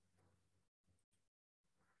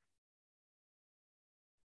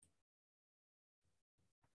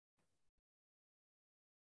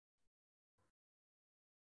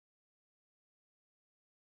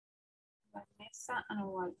 Vanessa and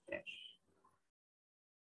Walter.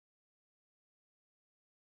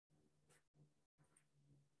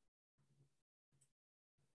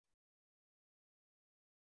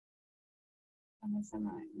 Vanessa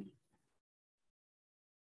Noemi.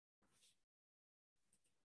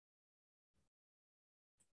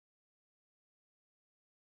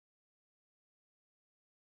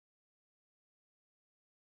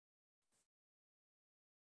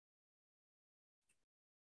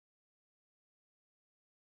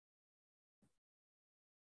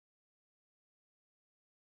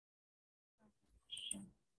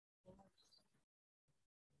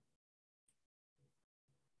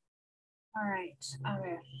 All right, a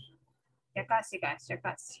ver. Ya casi, guys, ya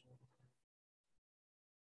casi.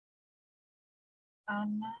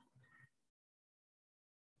 Ana.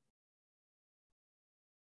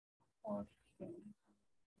 Jorge.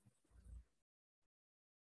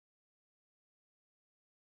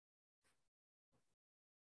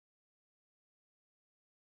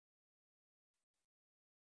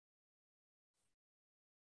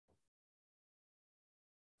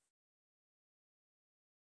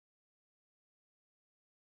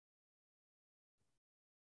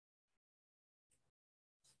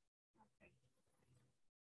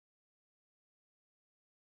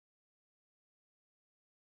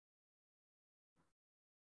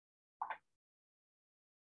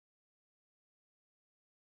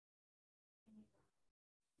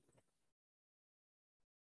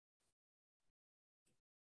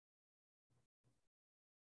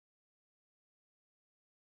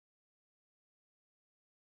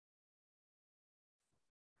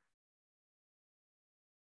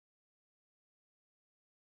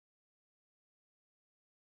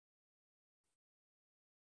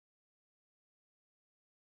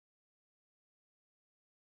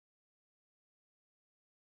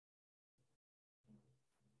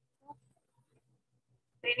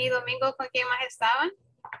 Trini y Domingo, ¿con quién más estaban?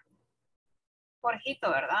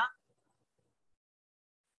 Jorgito, ¿verdad?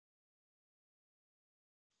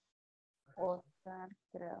 Oscar,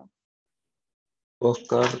 creo.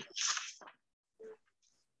 Oscar.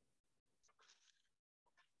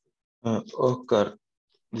 Oscar.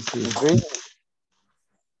 Trini.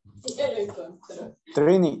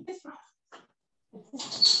 Trini.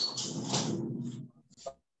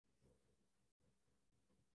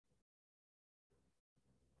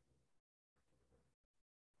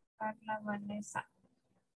 Carla Vanessa.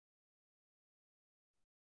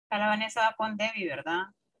 Carla Vanessa va con Debbie, ¿verdad?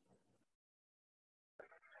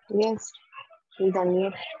 Yes. Y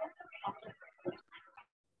Daniel.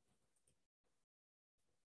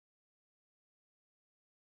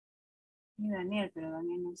 Y Daniel, pero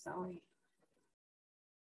Daniel no está hoy.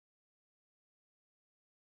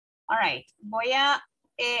 All right. Voy a,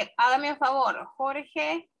 hágame un favor,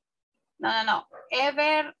 Jorge. No.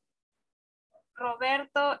 Ever,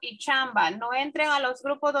 Roberto y Chamba, no entren a los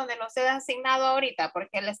grupos donde los he asignado ahorita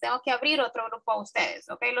porque les tengo que abrir otro grupo a ustedes,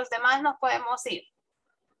 ¿ok? Los demás nos podemos ir.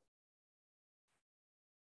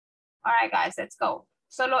 All right, guys, let's go.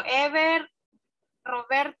 Solo Ever,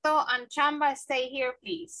 Roberto, and Chamba, stay here,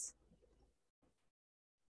 please.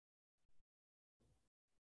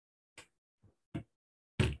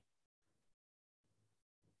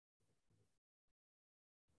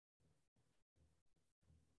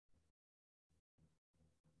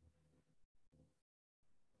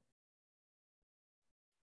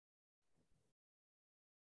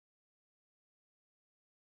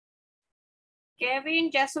 Kevin,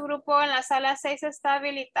 ya su grupo en la sala 6 está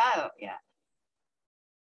habilitado. Ya.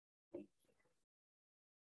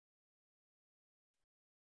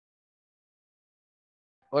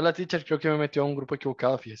 Hola, teacher, creo que me metió a un grupo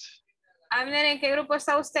equivocado, fíjese. Abner, ¿en qué grupo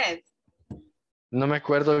está usted? No me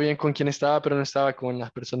acuerdo bien con quién estaba, pero no estaba con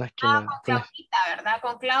las personas que... Con Claudita, ¿verdad?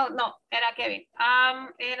 Con Claudia, no, era Kevin.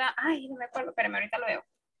 Ay, no me acuerdo, espérame, ahorita lo veo.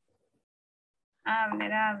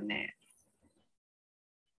 Abner.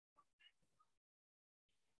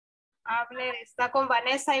 Abner está con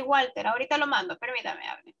Vanessa y Walter. Ahorita lo mando, permítame,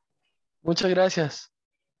 Abner. Muchas gracias.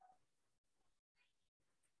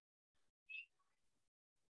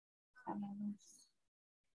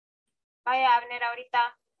 Vaya, Abner,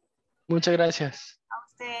 ahorita Muchas gracias. a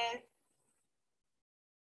usted.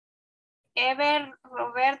 Ever,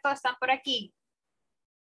 Roberto, ¿están por aquí?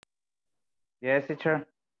 Yes, teacher.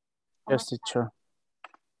 Yes, teacher.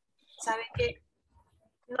 ¿Sabe qué?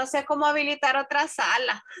 No sé cómo habilitar otra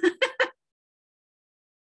sala.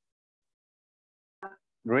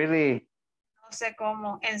 Really? No sé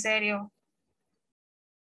cómo, en serio.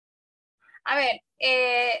 A ver,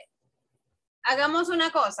 hagamos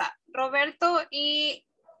una cosa. Roberto y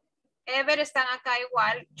Ever están acá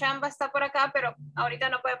igual. Chamba está por acá, pero ahorita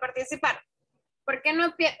no puede participar. ¿Por qué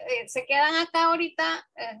no se quedan acá ahorita?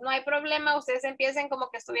 No hay problema. Ustedes empiecen como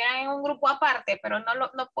que estuvieran en un grupo aparte, pero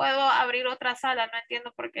no puedo abrir otra sala. No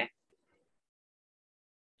entiendo por qué.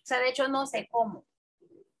 O sea, de hecho, no sé cómo.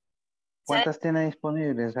 ¿Cuántas tiene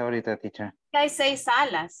disponibles ahorita, teacher? Hay 6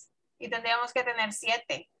 salas y tendríamos que tener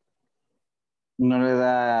 7. No le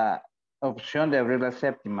da opción de abrir la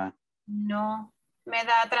séptima. No, me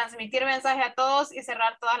da transmitir mensaje a todos y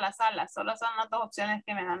cerrar todas las salas. Solo son las 2 opciones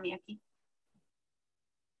que me da a mí aquí.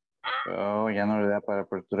 Oh, ya no le da para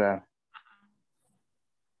aperturar.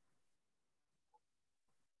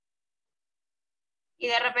 Y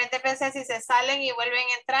de repente pensé si se salen y vuelven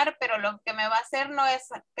a entrar, pero lo que me va a hacer no es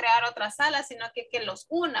crear otra sala, sino que los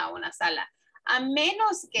una a una sala. A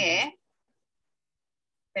menos que...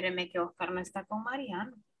 Espérenme que Oscar no está con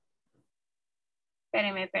Mariano.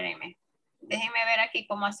 Espérenme. Déjenme ver aquí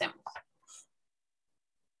cómo hacemos.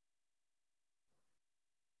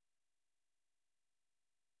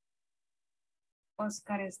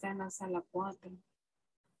 Oscar está en la sala 4.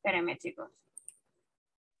 Espérenme, chicos.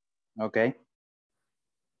 Ok.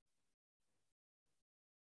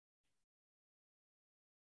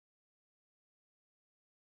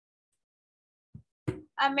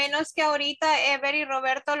 A menos que ahorita Ever y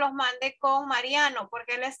Roberto los mande con Mariano,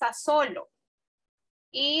 porque él está solo.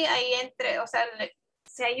 Y ahí o sea,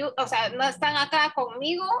 o sea, no están acá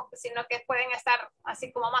conmigo, sino que pueden estar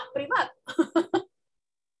así como más privados.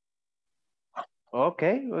 Ok,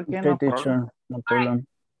 Okay, no teacher, problem. no problem.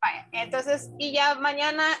 Vaya, entonces, y ya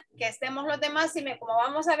mañana que estemos los demás, como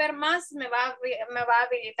vamos a ver más, me va a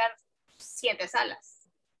habilitar 7 salas.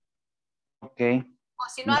 Ok. O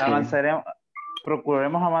si no, Avanzaremos,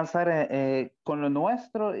 procuraremos avanzar con lo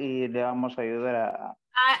nuestro y le vamos a ayudar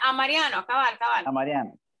a Mariano, cabal. a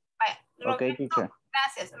Mariano. Vaya, Ok, teacher.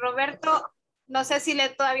 gracias. Roberto, no sé si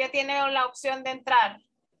todavía tiene la opción de entrar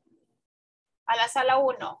a la sala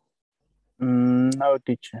 1. No,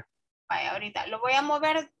 teacher. Vaya, ahorita lo voy a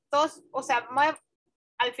mover 2, o sea,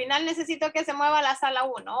 al final necesito que se mueva a la sala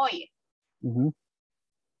 1, oye.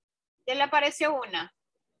 Ya le apareció una.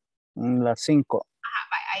 La 5. Ajá,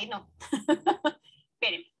 vaya, ahí no.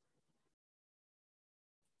 Espérenme.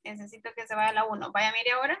 Necesito que se vaya a la 1. Vaya,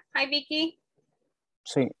 mire ahora. Hi, Vicky.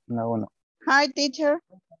 Sí, la 1. Hi, teacher.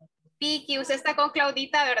 Vicky, usted está con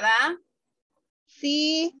Claudita, ¿verdad?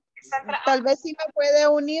 Sí, tal vez sí me puede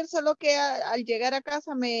unir, solo que al llegar a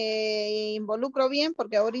casa me involucro bien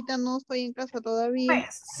porque ahorita no estoy en casa todavía.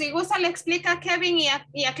 Pues, si gusta le explica a Kevin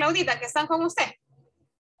y a Claudita que están con usted.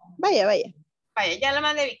 Vaya. Vaya, ya la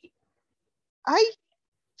mandé, Vicky. Ay,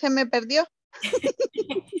 se me perdió.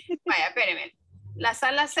 Vaya, espéreme. La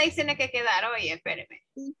sala 6 tiene que quedar, oye, espéreme.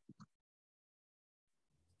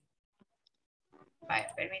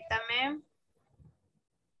 Vaya, permítame.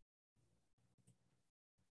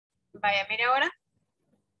 Vaya, mire ahora.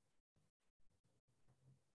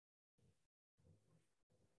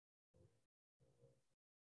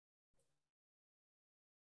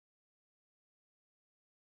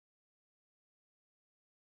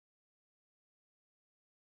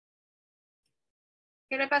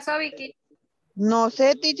 ¿Qué le pasó, Vicky? No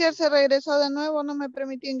sé, teacher, se regresó de nuevo, no me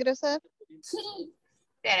permitió ingresar.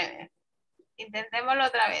 Espérame. Intentémoslo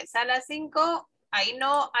otra vez. Sala 5, ahí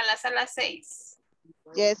no, a la sala 6.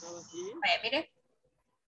 Yes. Vaya, mire.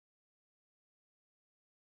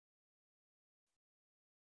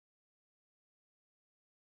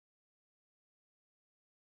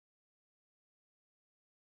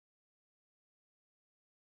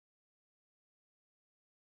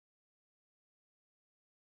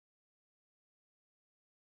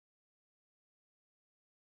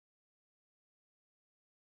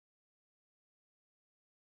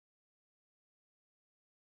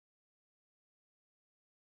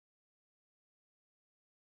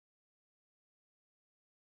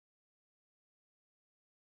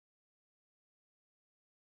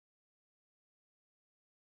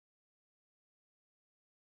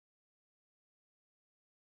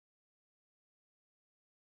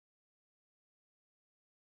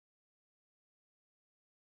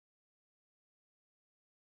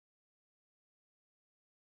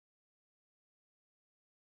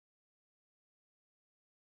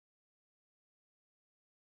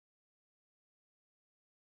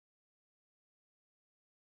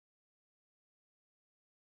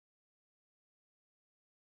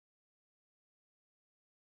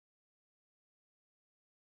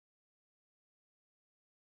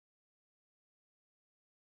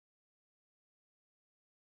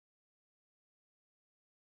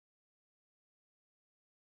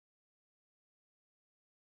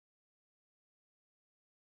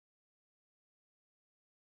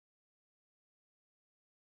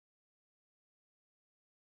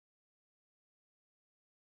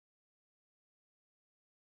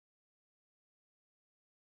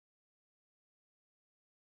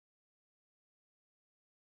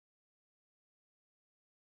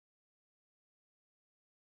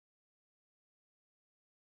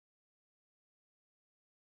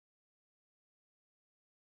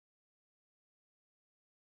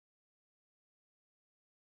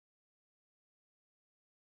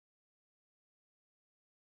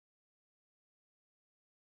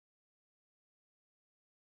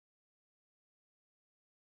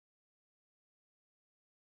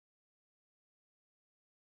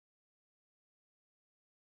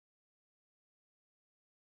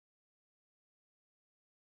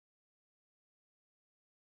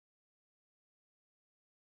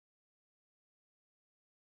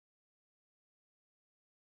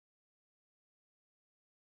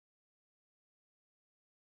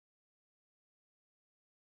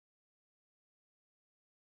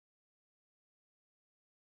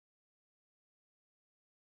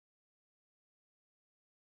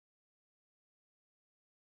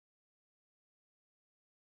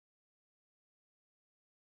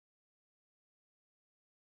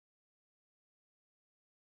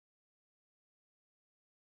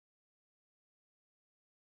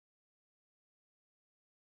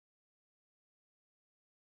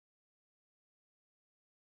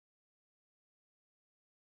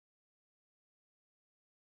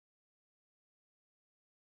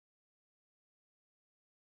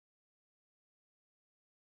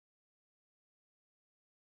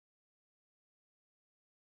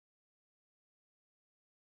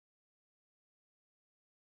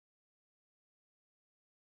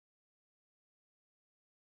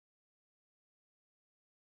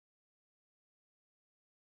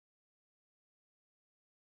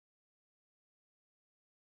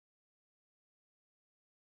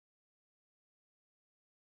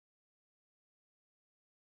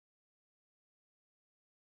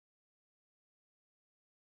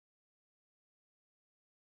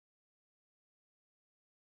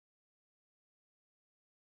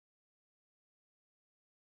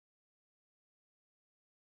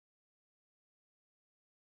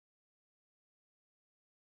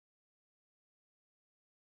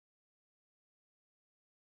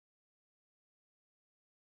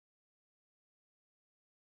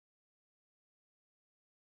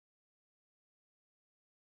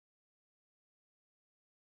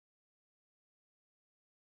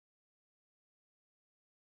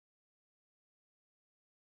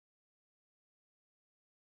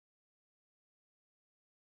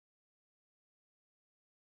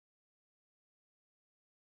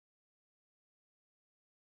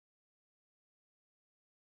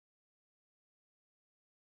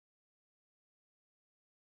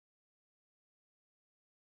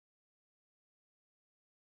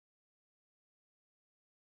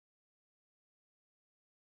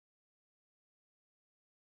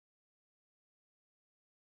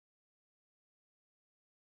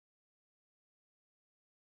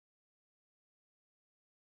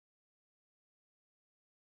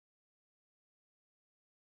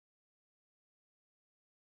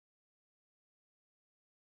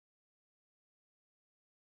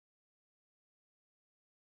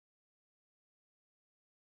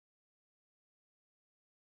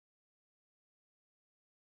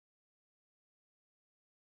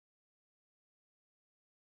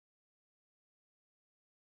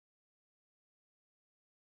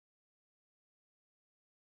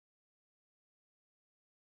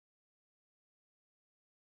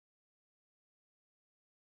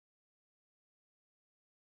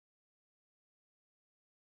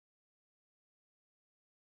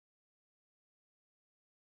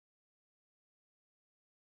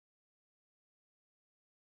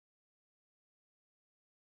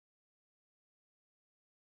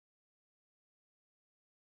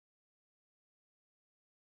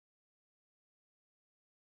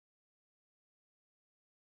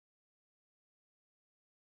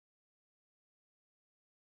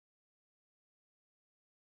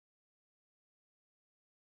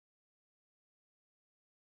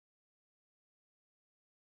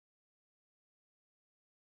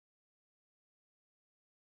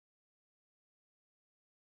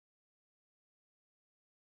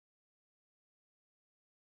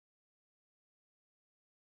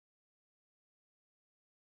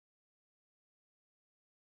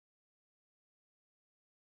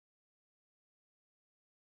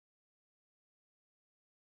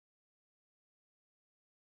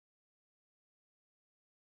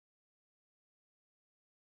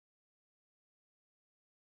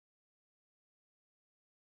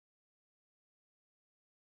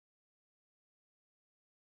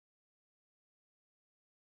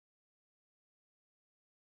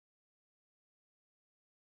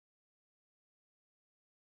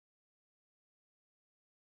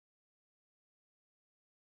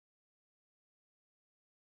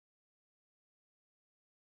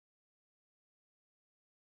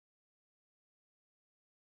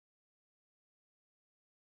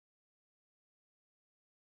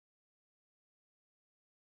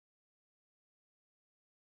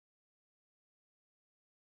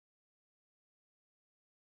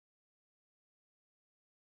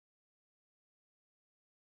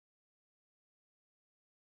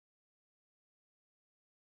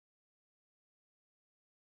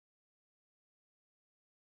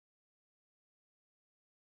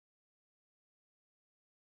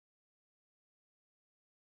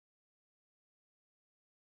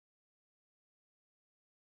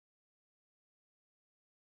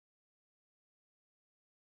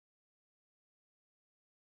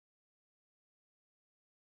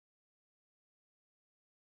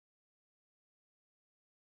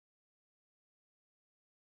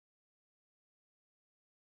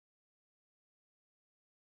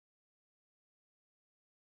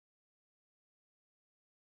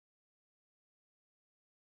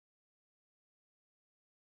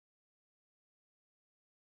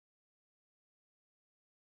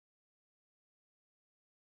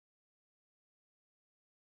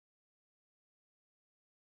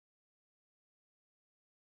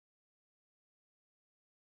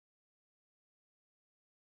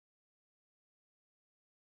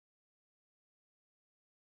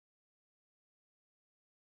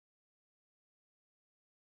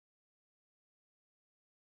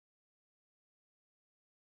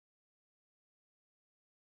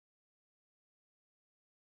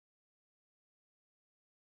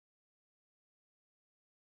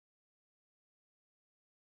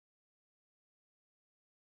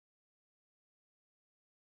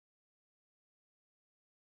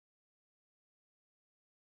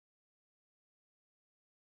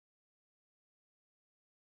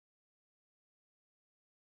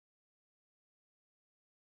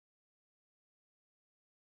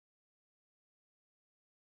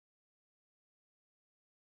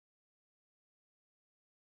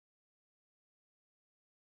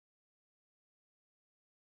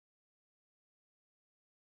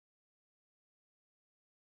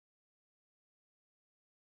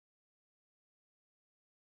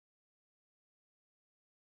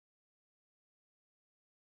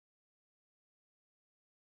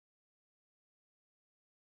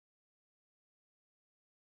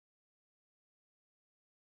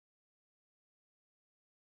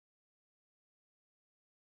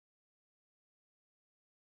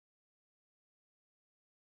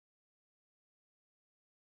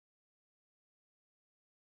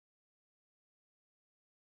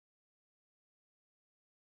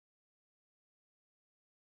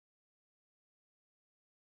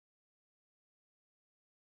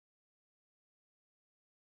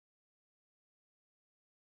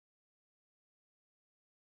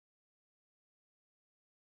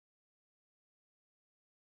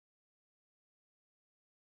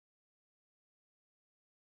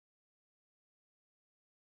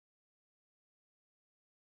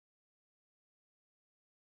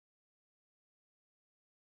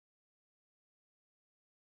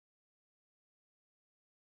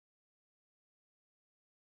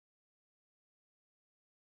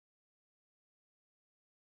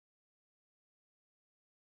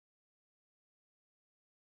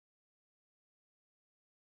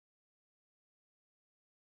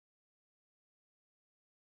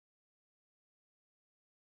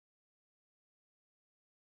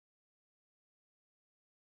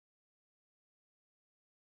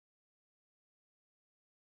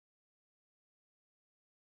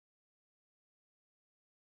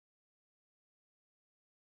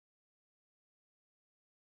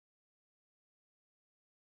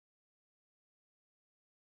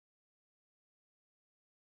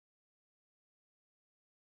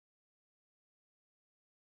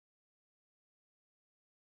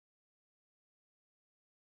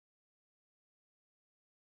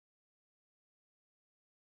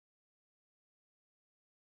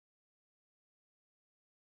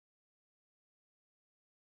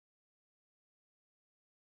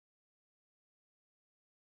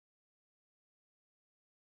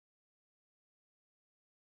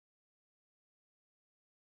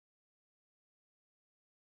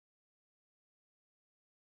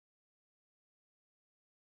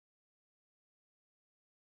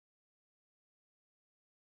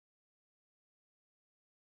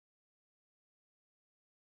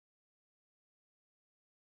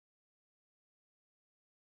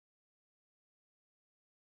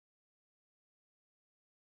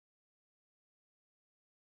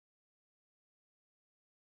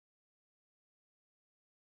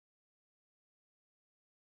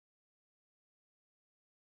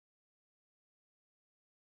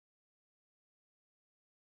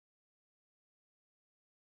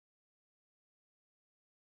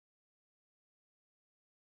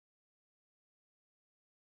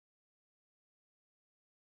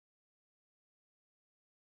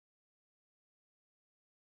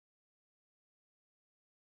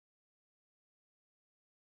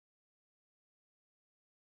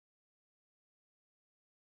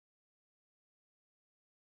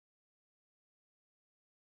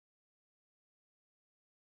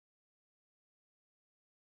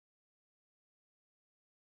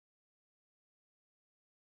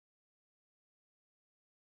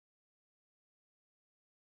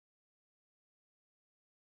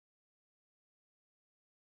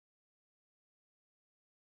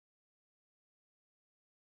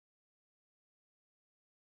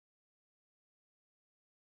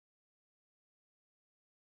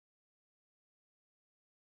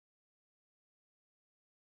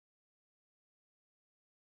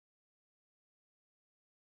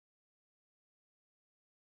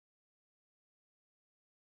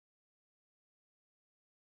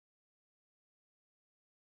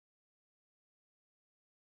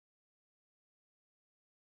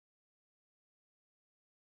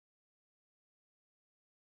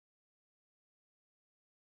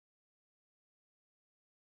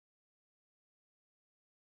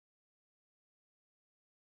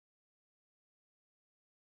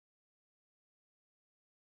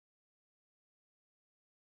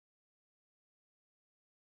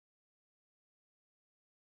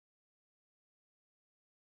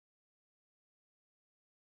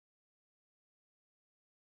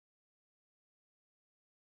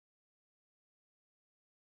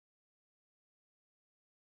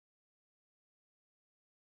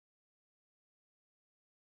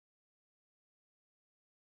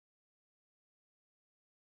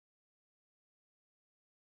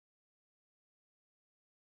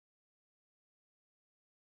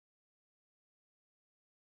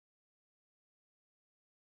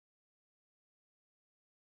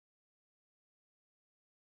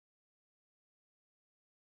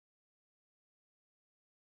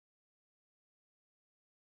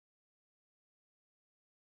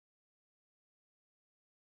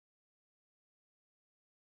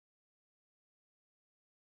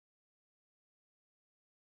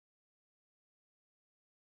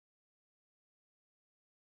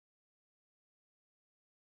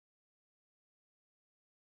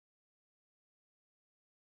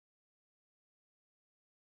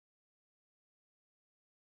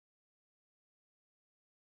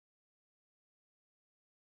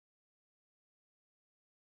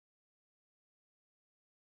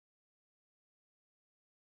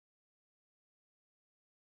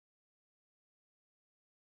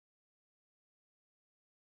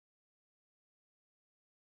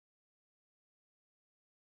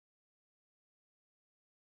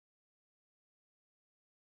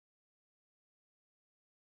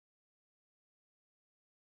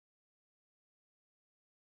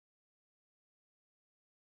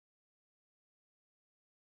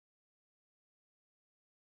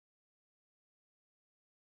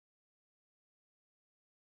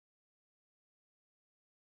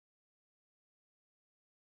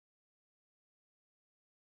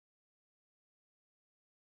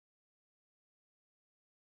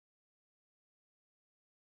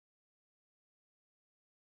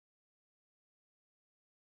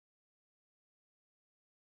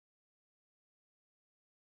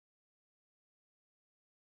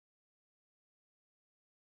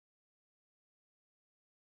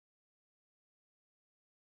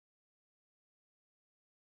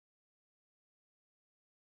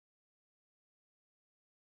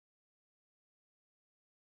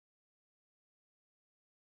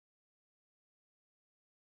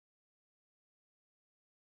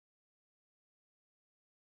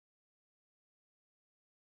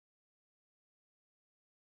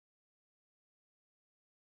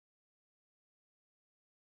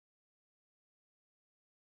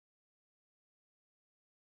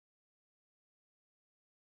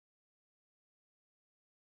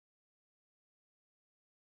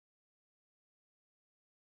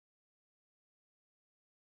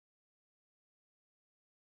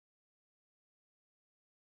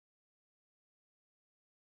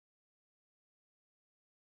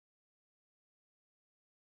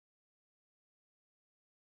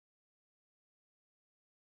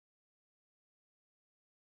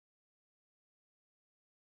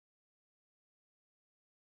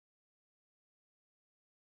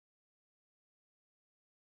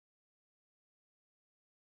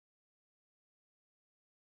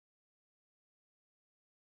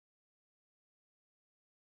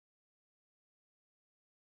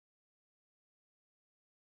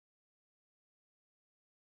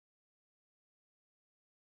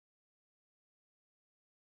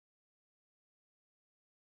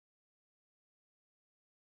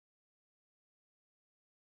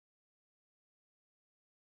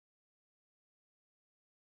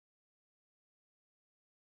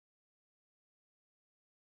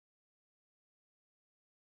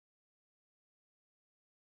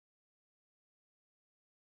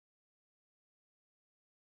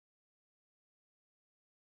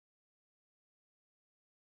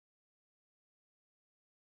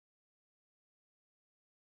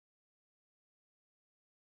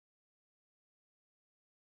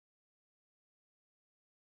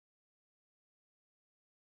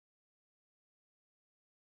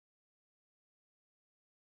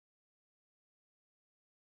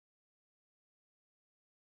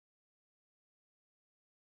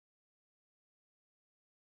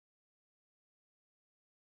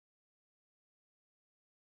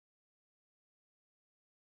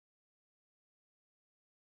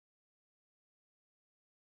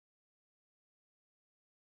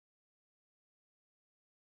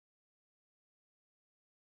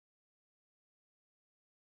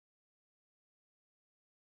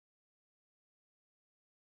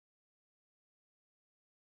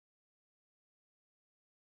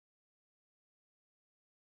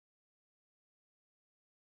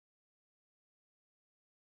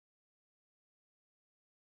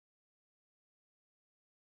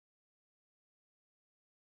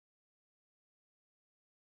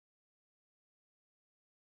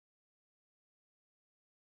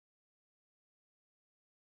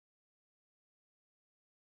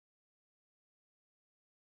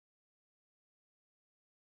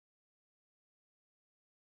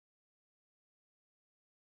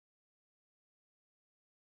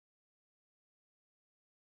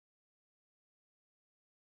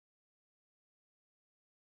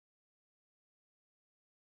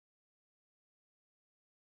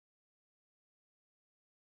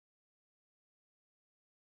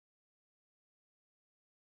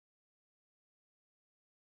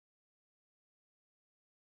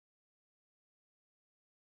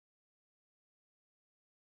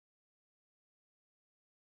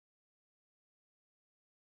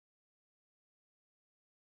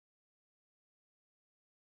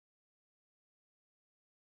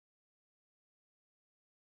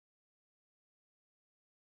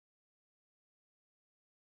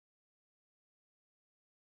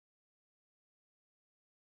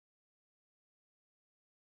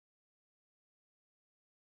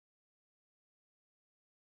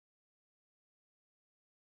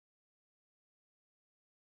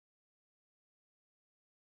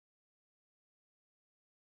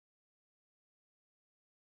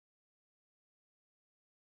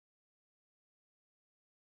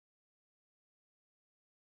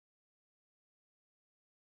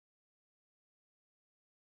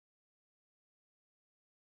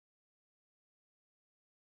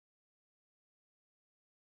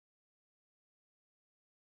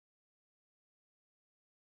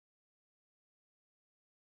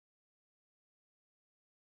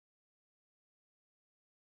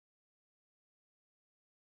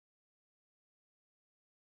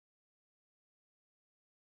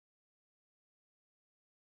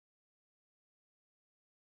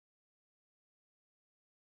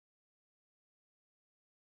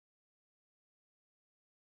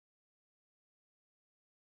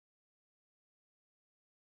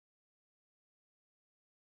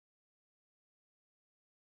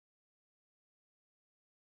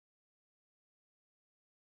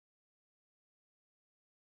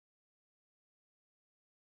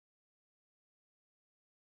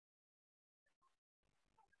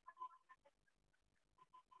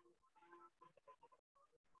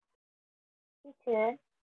 Teacher,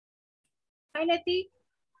 Hi, Leti.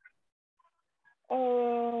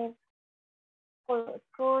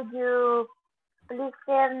 could you please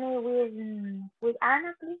share me with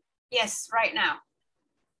Anna, please? Yes, right now.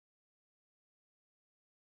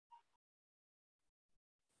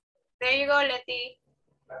 There you go, Leti.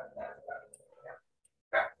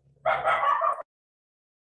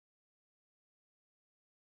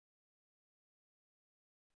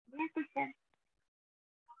 Yes, teacher.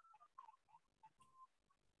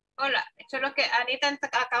 Hola, solo que Anita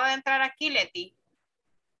acaba de entrar aquí, Leti.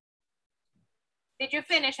 Did you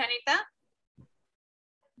finish, Anita?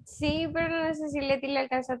 Sí, pero no sé si Leti le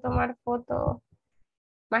alcanza a tomar foto.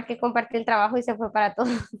 Más que compartir el trabajo y se fue para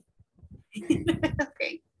todo.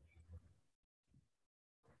 Ok.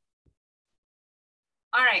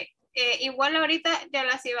 All right. Igual ahorita ya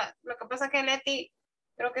las iba. Lo que pasa es que Leti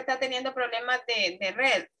creo que está teniendo problemas de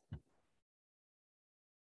red.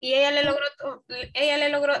 Y ella le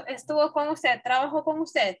logró, estuvo con usted, trabajó con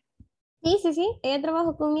usted. Sí, sí, sí, ella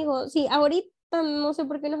trabajó conmigo. Sí, ahorita no sé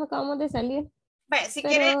por qué nos acabamos de salir. Bueno, si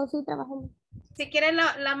pero quiere, sí trabajamos. si quiere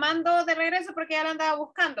la mando de regreso porque ya la andaba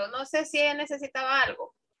buscando. No sé si ella necesitaba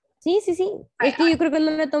algo. Sí, sí, sí. Vaya, Es que yo creo que no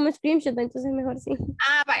le tomo screenshot, entonces mejor sí.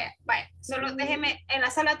 vaya. Solo déjeme en la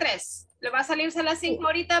sala 3. Le va a salir sala 5 Sí.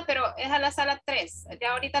 ahorita, pero es a la sala 3.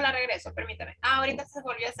 Ya ahorita la regreso, permítame. Ahorita se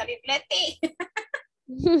volvió a salir. Leti.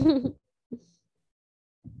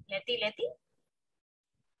 Leti.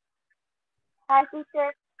 Hi,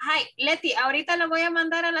 teacher. Hi, Leti, ahorita la voy a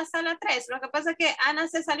mandar a la sala 3. Lo que pasa es que Ana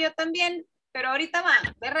se salió también, pero ahorita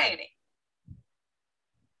van, de regre.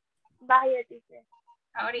 Vaya, teacher.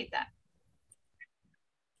 Ahorita.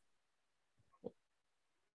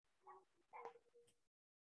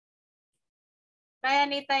 Vaya,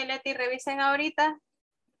 Anita y Leti, revisen ahorita.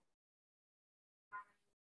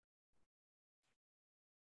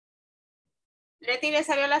 Leti le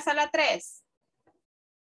salió a la sala 3.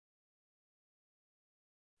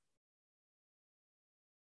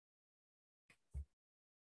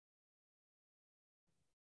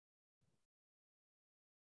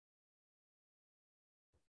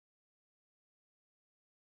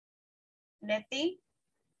 Leti.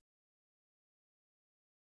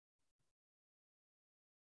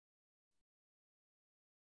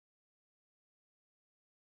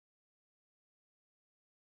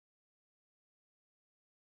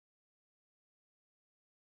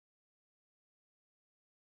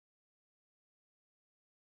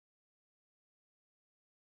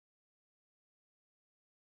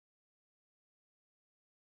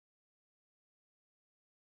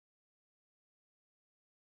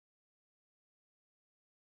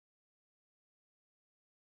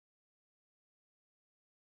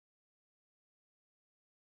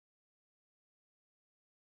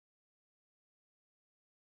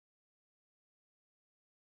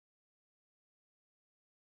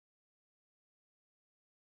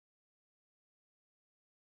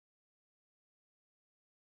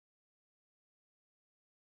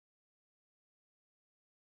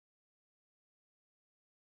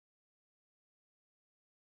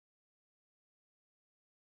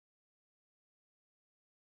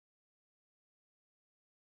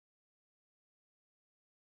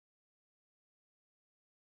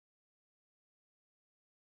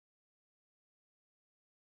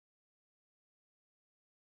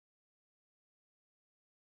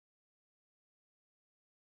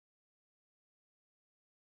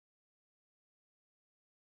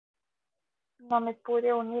 No me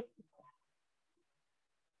pude unir.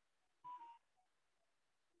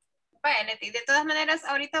 Vaya, Leti, de todas maneras,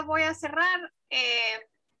 ahorita voy a cerrar.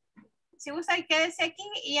 Si gusta, quédese aquí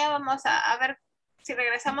y ya vamos a ver si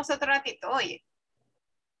regresamos otro ratito. Oye.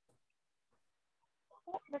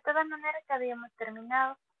 De todas maneras, ya habíamos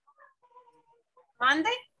terminado.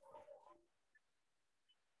 ¿Mande?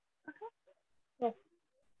 Yes.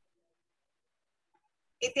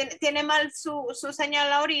 Y tiene mal su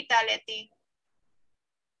señal ahorita, Leti.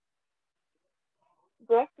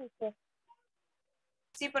 Yes, teacher.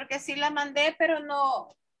 Sí, porque sí la mandé, pero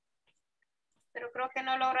creo que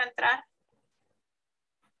no logro entrar.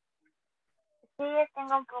 Sí,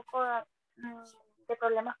 tengo un poco de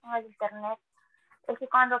problemas con el internet. Es que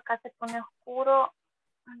cuando acá se pone oscuro,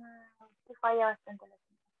 sí falla bastante la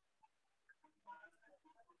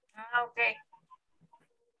señal. Ok.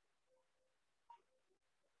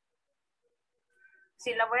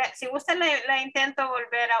 Si gusta, la intento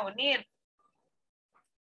volver a unir.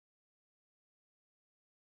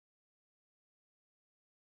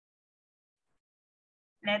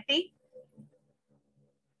 Leti.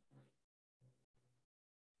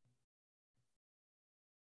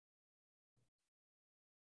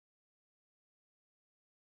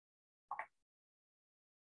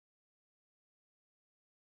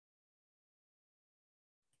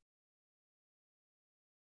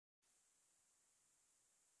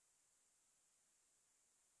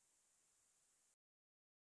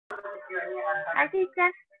 Hi,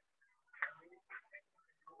 teacher.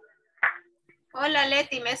 Hola,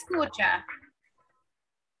 Leti, ¿me escucha?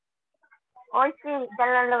 Hoy sí, ya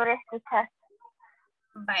lo logré escuchar.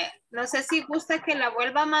 Vaya, no sé si gusta que la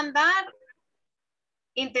vuelva a mandar.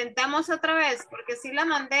 Intentamos otra vez, porque sí la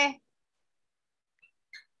mandé.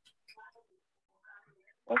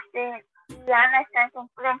 Y Ana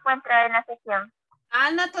se encuentra en la sesión.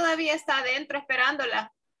 Ana todavía está adentro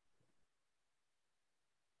esperándola.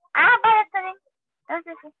 Ah, vale, está bien.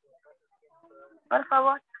 Entonces sí. Por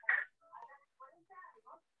favor.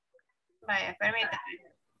 Vaya,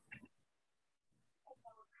 permítame.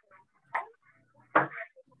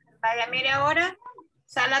 Vaya, mire ahora.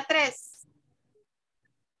 Sala 3.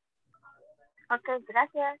 Ok,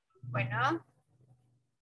 gracias. Bueno.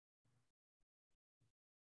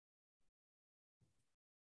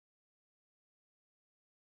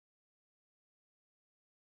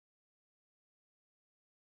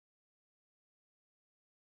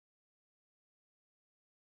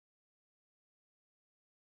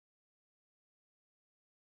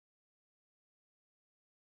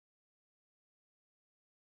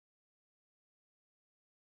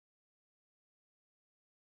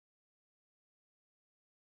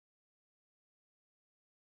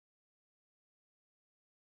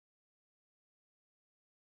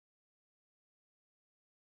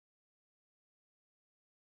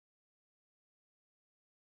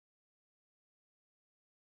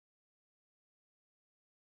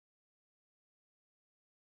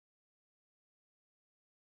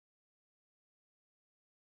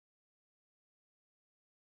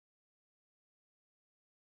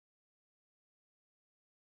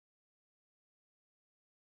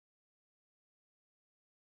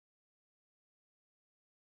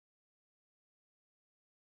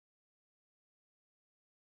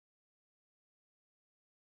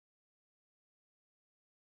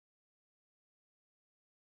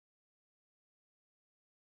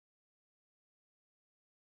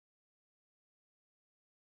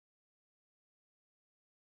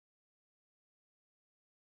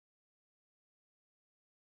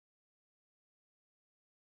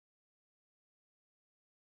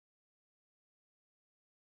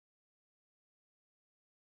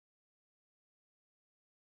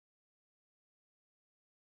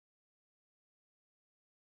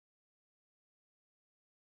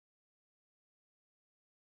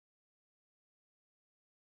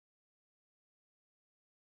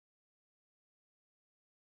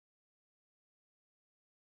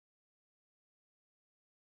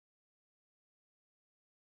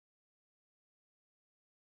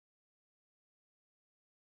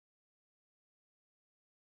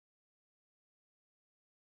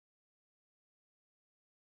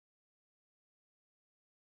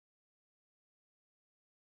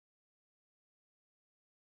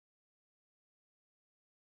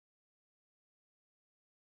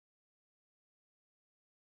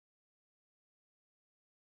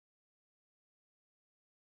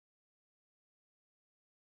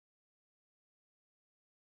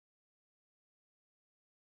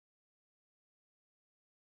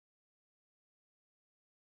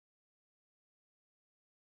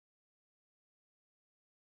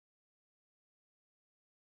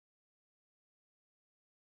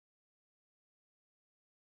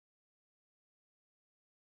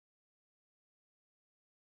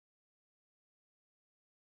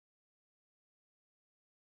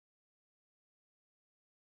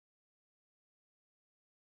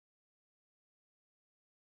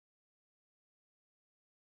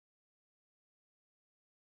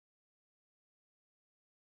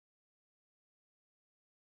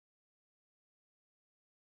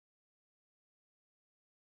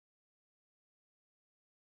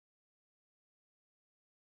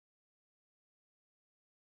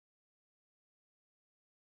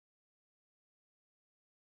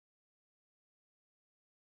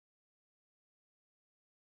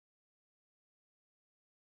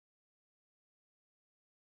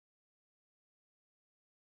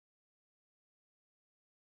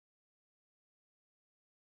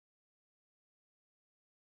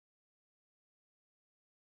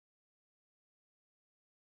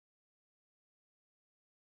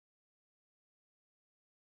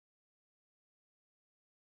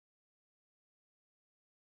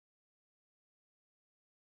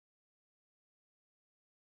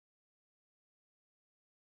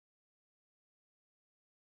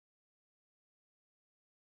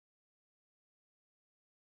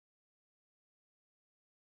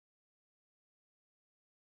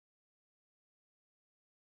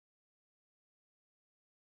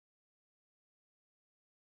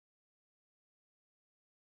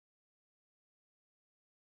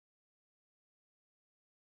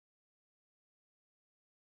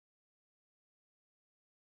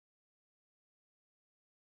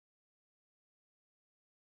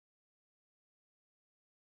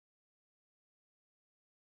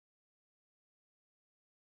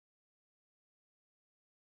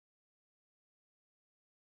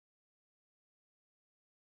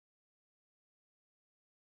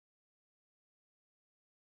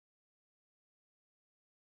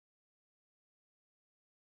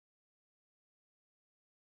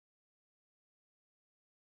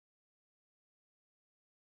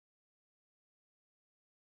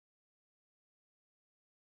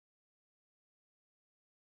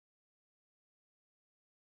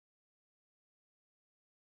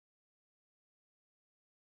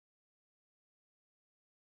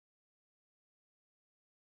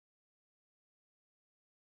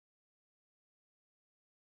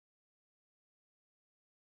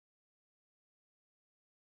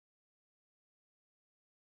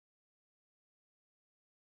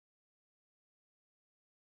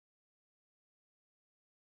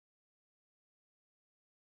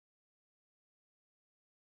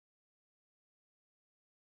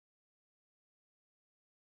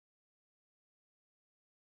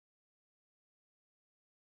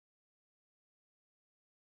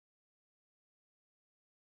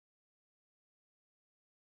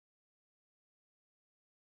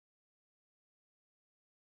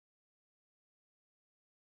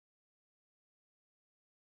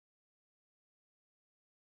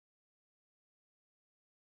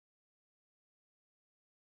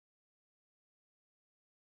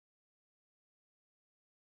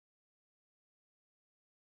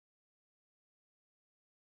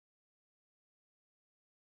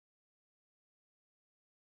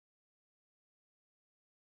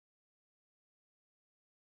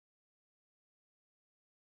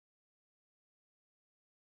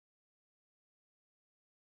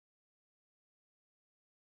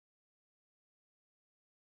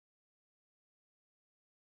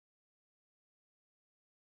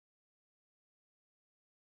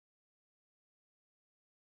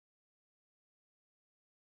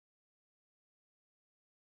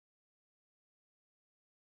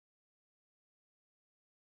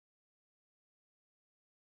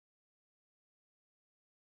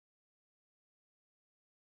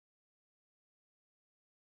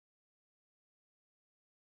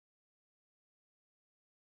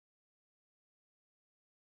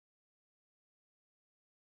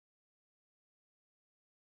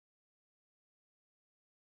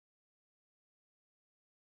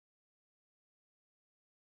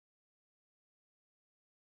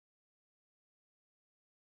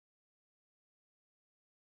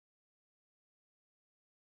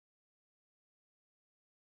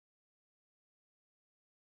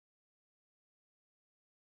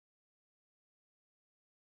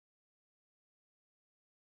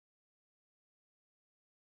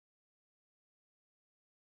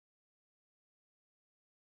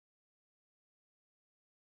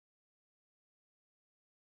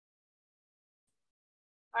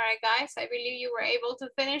 All right, guys, I believe you were able to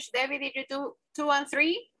finish. Debbie, did you do 2 and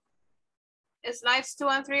 3? Slides 2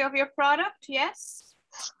 and 3 of your product, yes?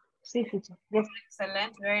 Sí, sí, sí. Yes.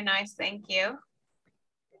 Excellent, very nice, thank you.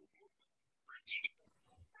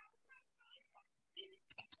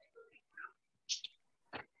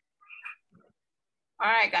 All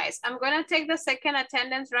right, guys, I'm gonna take the second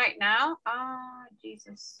attendance right now. Ah,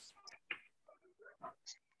 Jesus.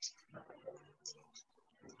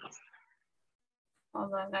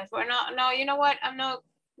 Hold on, guys. We're not, no, you know what? I'm not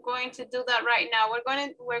going to do that right now.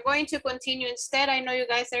 We're going to continue instead. I know you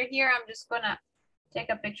guys are here. I'm just gonna take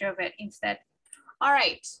a picture of it instead. All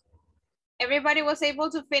right. Everybody was able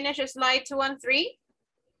to finish slide 2 and 3?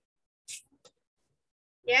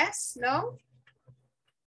 Yes, no?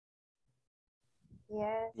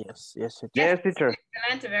 Yes, yes, teacher. Yes, teacher.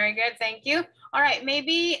 Excellent, very good, thank you. All right,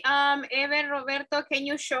 maybe Evan, Roberto, can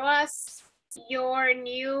you show us your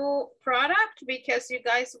new product because you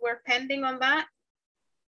guys were pending on that?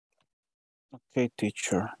 Okay,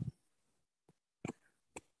 teacher.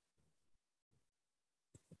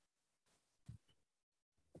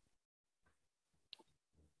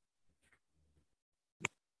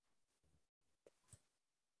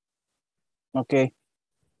 Okay.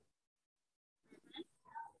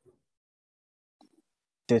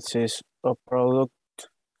 This is a product.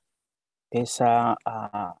 It's a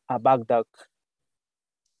bag dog.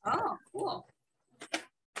 Oh, cool.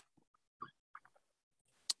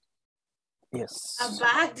 Yes. A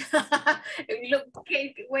bag. Look,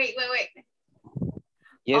 okay, wait.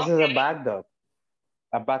 Yes, Okay. it's a bag dog.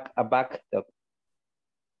 A bag dog.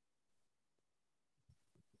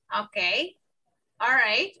 Okay. All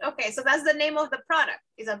right. Okay, so that's the name of the product.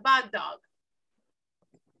 It's a bag dog.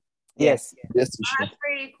 Yes. Yes, Oh, teacher. that's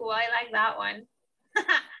pretty cool. I like that one.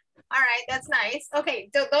 All right, that's nice. Okay,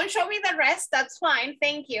 don't show me the rest. That's fine.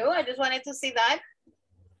 Thank you. I just wanted to see that.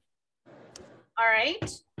 All right.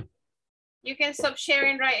 You can stop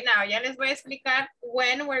sharing right now. Ya les voy a explicar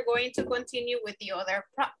when we're going to continue with the other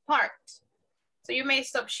part. So you may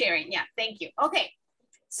stop sharing. Yeah, thank you. Okay.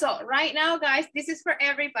 So right now, guys, this is for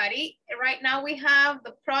everybody. Right now we have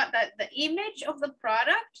the image of the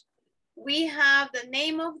product. We have the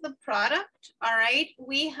name of the product. All right.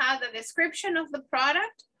 We have the description of the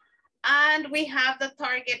product. And we have the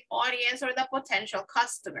target audience or the potential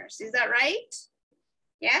customers. Is that right?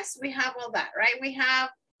 Yes, we have all that, right? We have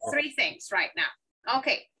 3 things right now.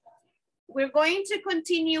 Okay. We're going to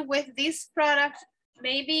continue with this product.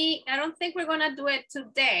 Maybe, I don't think we're gonna do it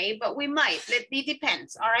today, but we might. It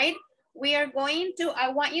depends, all right? We are going to, I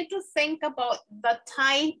want you to think about the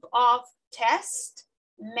type of test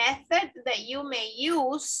method that you may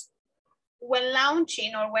use when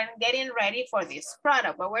launching or when getting ready for this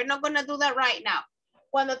product, but we're not gonna do that right now.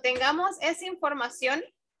 Cuando tengamos esa información,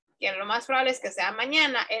 que lo más probable es que sea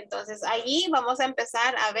mañana, entonces allí vamos a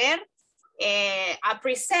empezar a ver, a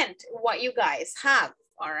present what you guys have,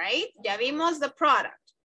 all right? Ya vimos the product,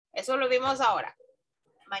 eso lo vimos ahora.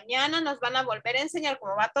 Mañana nos van a volver a enseñar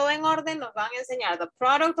cómo va todo en orden, nos van a enseñar the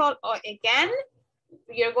product again,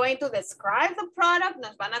 you're going to describe the product,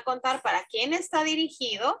 nos van a contar para quién está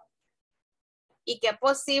dirigido, y qué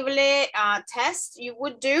posible test you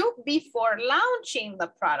would do before launching the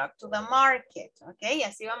product to the market. Okay, y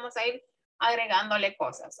así vamos a ir agregándole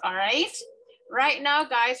cosas. All right. Right now,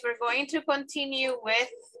 guys, we're going to continue with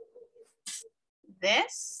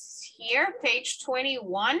this here, page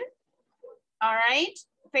 21. All right.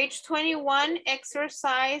 Page 21,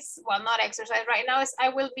 exercise. Well, not exercise right now. Is I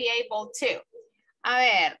will be able to. A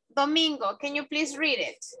ver, Domingo, can you please read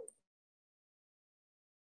it?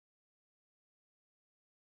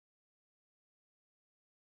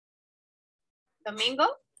 Domingo?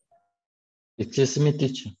 Excuse me,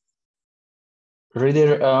 teacher.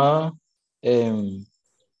 Reader, I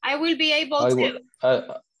will be able to.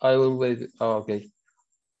 I will wait. Oh, okay.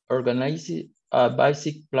 Organize a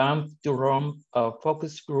basic plan to run a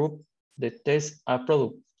focus group that test a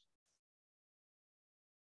product.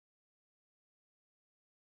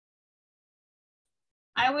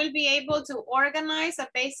 I will be able to organize a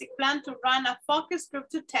basic plan to run a focus group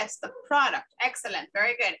to test the product. Excellent,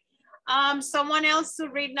 very good. Someone else to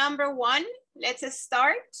read number 1. Let's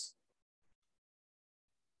start.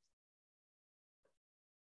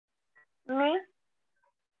 Me?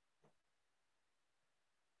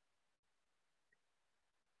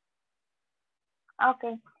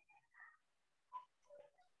 Okay.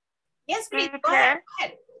 Yes, please, go ahead.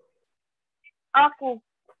 Okay.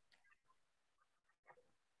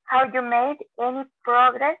 Have you made any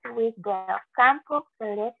progress with the sample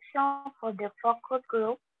selection for the focus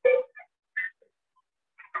group?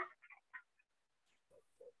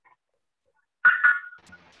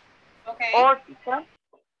 Okay. Or teacher.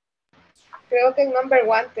 Creo que en number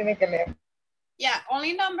 1 tiene que leer. Yeah,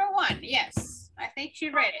 only number 1. Yes, I think she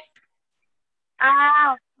read it.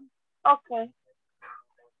 Ah, okay.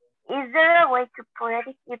 Is there a way to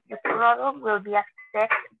predict if the product will be accepted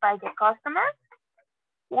by the customer?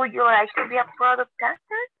 Would you like to be a product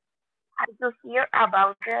tester? Have you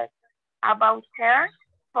heard about her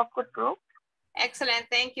focus group? Excellent,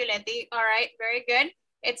 thank you, Letty. All right, very good.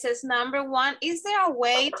 It says number 1, is there a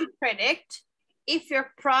way to predict if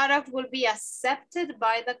your product will be accepted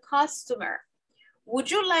by the customer? Would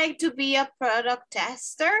you like to be a product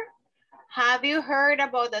tester? Have you heard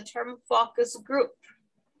about the term focus group?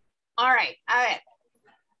 All right.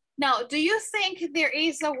 Now, do you think there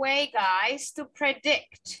is a way, guys, to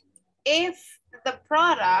predict if the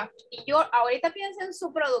product, ahorita piensa en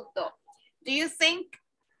su producto. Do you think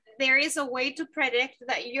there is a way to predict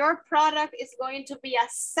that your product is going to be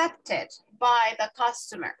accepted by the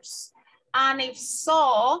customers? And if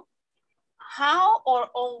so, how or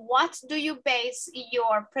on what do you base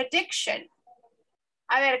your prediction?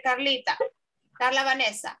 A ver, Carla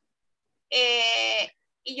Vanessa,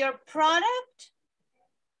 your product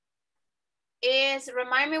is,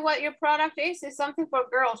 remind me what your product is. It's something for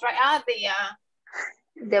girls, right?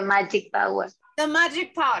 The magic power. The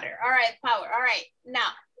magic powder. All right, power. All right.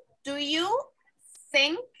 Now, do you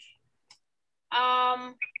think,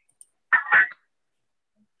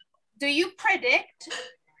 do you predict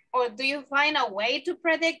or do you find a way to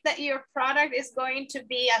predict that your product is going to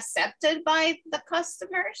be accepted by the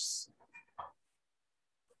customers?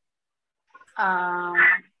 I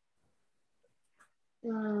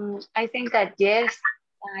think that yes,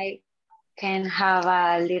 I can have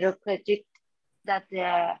a little predict that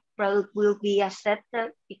the product will be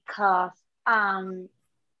accepted because I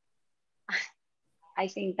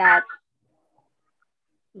think that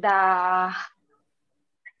the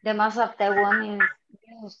most of the women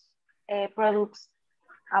use products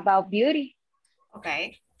about beauty.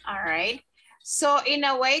 Okay, all right. So in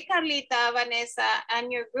a way, Carlita, Vanessa,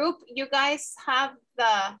 and your group, you guys have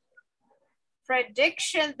the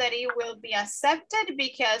prediction that it will be accepted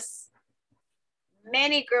because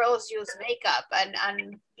many girls use makeup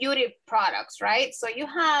and beauty products, right? So you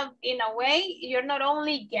have, in a way, you're not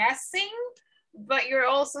only guessing, but you're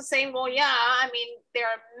also saying, well, yeah, I mean, there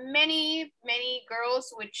are many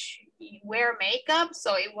girls which wear makeup,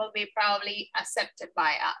 so it will be probably accepted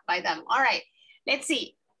by them. All right, let's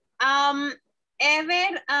see.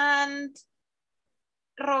 Ever and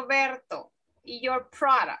Roberto, your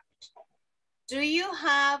product, do you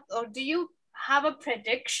have a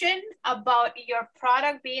prediction about your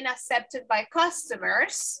product being accepted by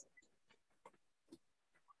customers?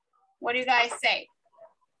 What do you guys say?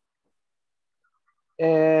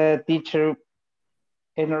 Teacher,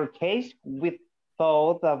 in our case, we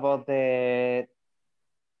thought about the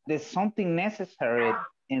something necessary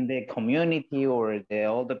in the community or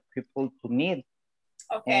all the people to need.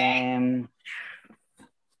 Okay.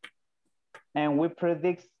 And we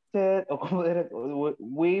predicted,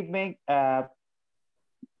 we make the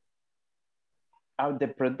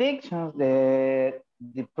predictions, the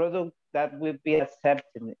product that will be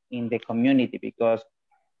accepted in the community, because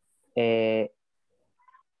in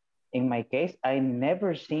my case, I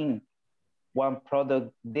never seen one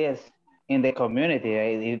product this in the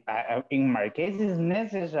community. In my case, it's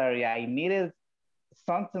necessary. I needed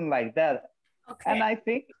something like that. Okay. And I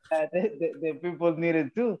think that the people need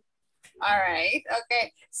it too. All right,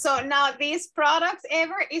 okay. So now this product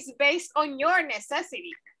ever is based on your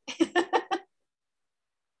necessity.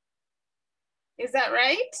 Is that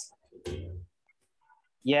right?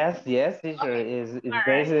 Yes, teacher, is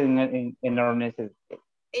based in our necessity.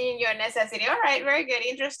 In your necessity. All right, very good,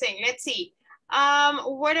 interesting. Let's see.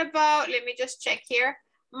 What about, let me just check here.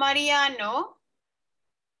 Mariano,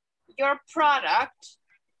 your product.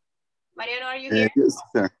 Mariano, are you here? Yes,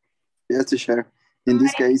 sir. Yes, teacher. In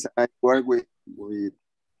this case, I work with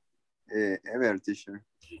Ever, teacher.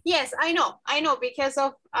 Yes, I know, because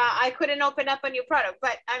of, I couldn't open up a new product,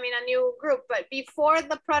 but I mean a new group, but before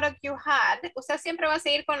the product you had, usted siempre va a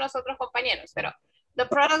seguir con los otros compañeros, pero the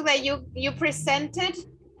product that you presented,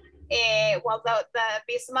 well, the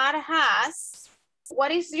Bismarck has,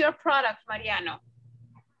 what is your product, Mariano?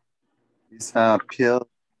 It's a pill,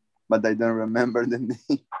 but I don't remember the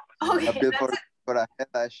name. Okay, a pill for a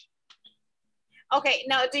headache. Okay,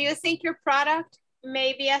 now do you think your product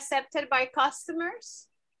may be accepted by customers?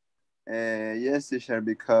 Yes, teacher,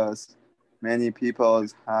 because many people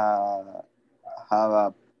have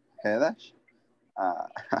a headache. A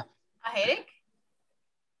headache?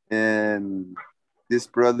 And this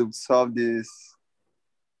product solves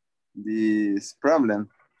this problem.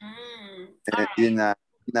 All right. in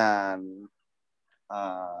a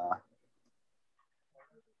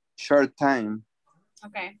short time.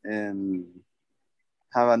 Okay. And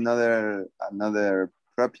have another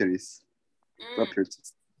properties.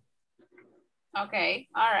 Okay,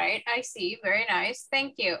 all right, I see, very nice,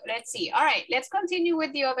 thank you. Let's see, all right, let's continue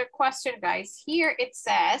with the other question, guys. Here it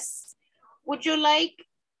says, would you like,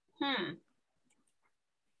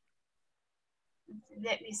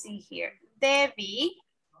 let me see here. Debbie,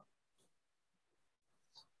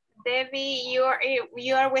 you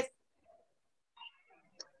are with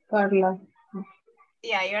Carla.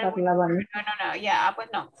 Yeah, you're with, no, yeah, but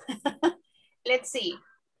no. Let's see.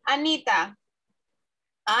 Anita,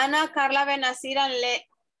 Ana, Carla, Benazir, and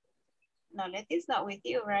no, Letty's not with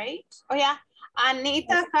you, right? Oh yeah,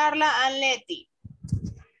 Anita, Carla, and Letty.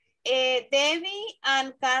 Debbie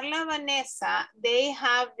and Carla Vanessa, they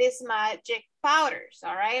have these magic powders,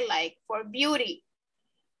 all right, like for beauty.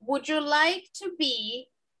 Would you like to be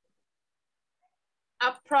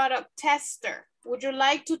a product tester? Would you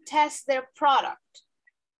like to test their product?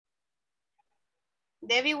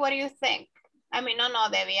 Debbie, what do you think? I mean, no,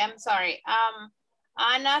 Debbie, I'm sorry.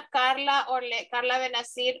 Ana, Carla, or Carla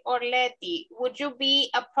Benazir or Letty, would you be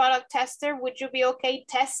a product tester? Would you be okay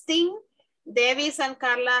testing Debbie's and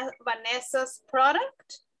Carla Vanessa's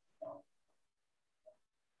product?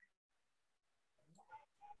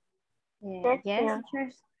 Yes,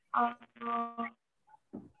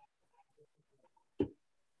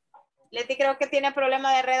 Letty creo que tiene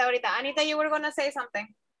problema de red ahorita. Anita, you were going to say something.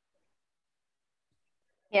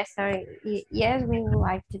 Yes, sorry. Yes, we would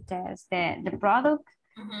like to test the product.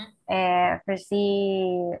 For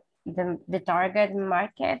see the target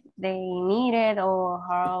market they needed or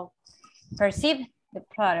how perceive the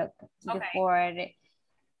product before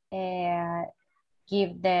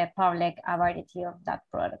give the public a variety of that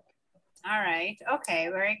product. All right. Okay.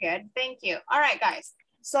 Very good. Thank you. All right, guys.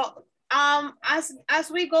 So as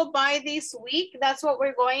we go by this week, that's what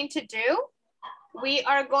we're going to do. We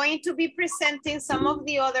are going to be presenting some of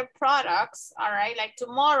the other products. All right. Like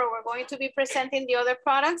tomorrow, we're going to be presenting the other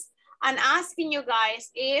products and asking you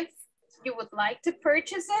guys if you would like to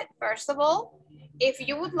purchase it, first of all, if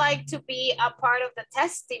you would like to be a part of the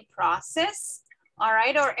testing process, all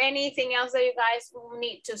right, or anything else that you guys will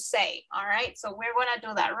need to say, all right? So we're gonna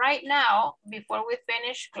do that right now before we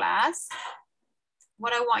finish class.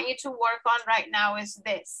 What I want you to work on right now is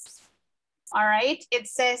this, all right? It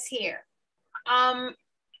says here,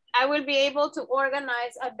 I will be able to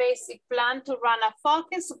organize a basic plan to run a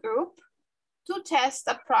focus group to test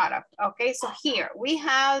a product. Okay, so here we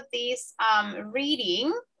have this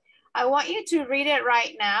reading. I want you to read it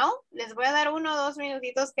right now. Les voy a dar 1 o 2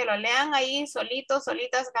 minutitos que lo lean ahí solitos,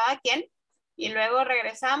 solitas cada quien. Y luego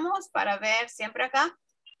regresamos para ver siempre acá.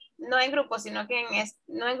 No en grupos, sino que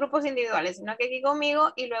no en grupos individuales, sino que aquí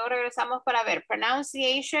conmigo. Y luego regresamos para ver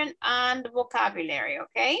pronunciation and vocabulary,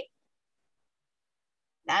 okay?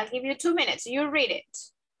 I'll give you 2 minutes. You read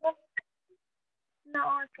it.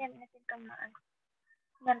 No, que necesito más.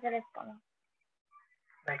 No te respondo.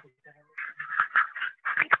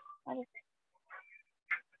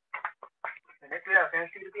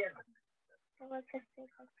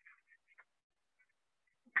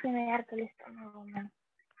 Que me harto el estómago.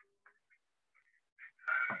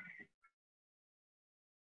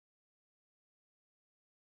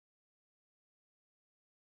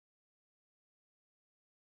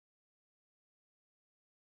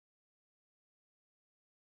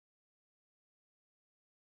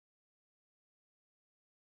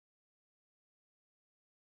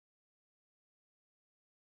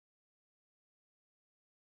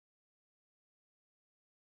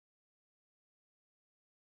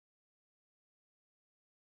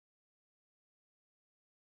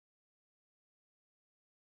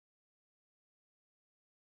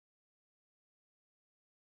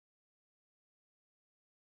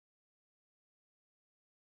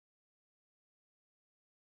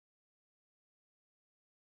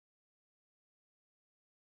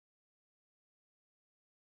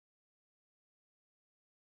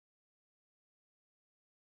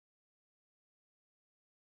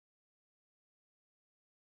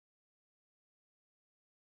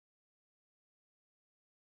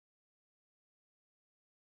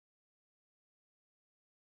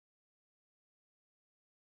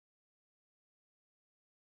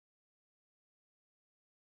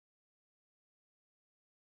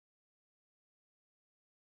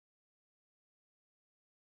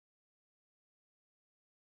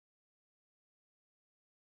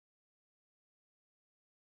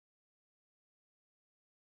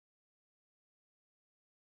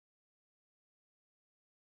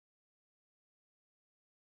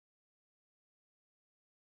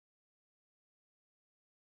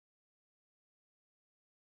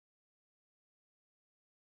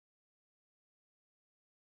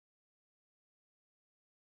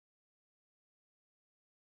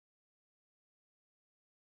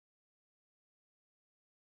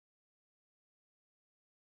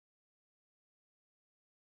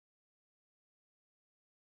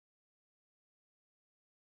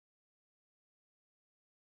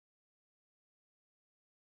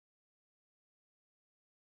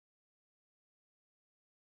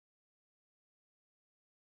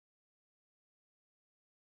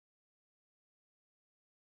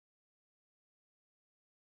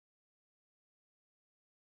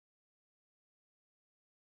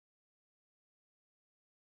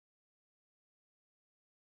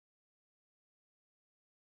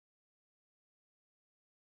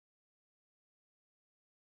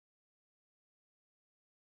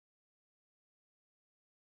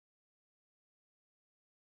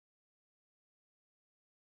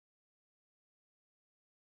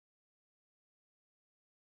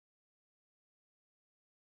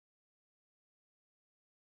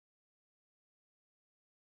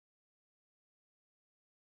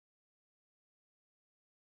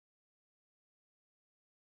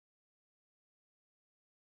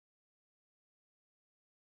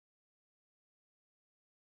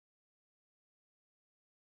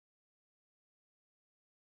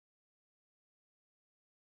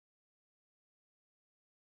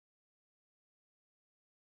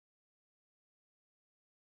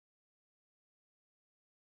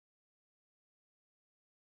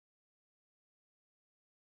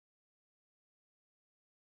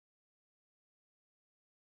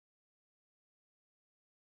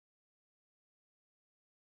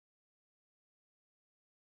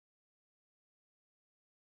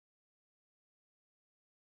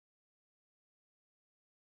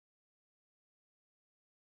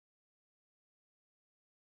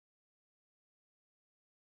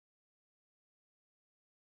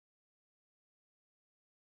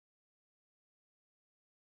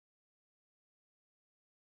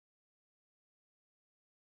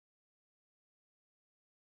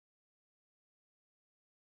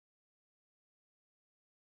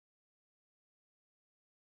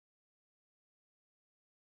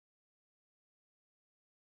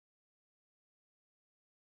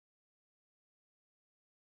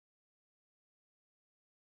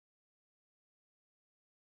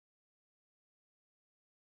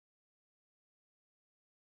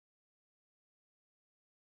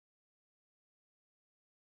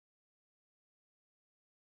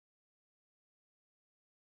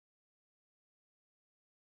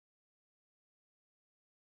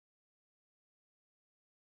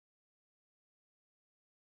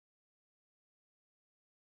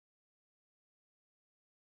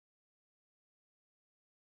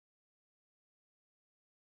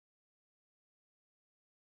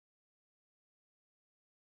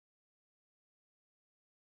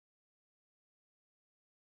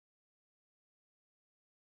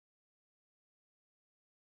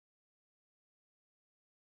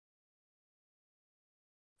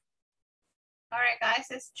 All right, guys,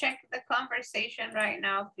 let's check the conversation right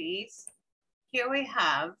now, please. Here we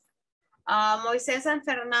have Moises and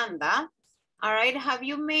Fernanda. All right, have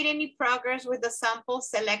you made any progress with the sample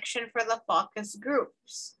selection for the focus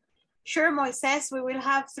groups? Sure, Moises, we will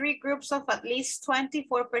have 3 groups of at least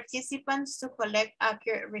 24 participants to collect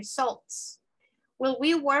accurate results. Will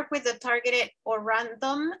we work with the targeted or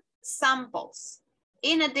random samples?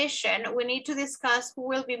 In addition, we need to discuss who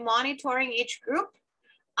will be monitoring each group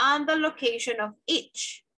and the location of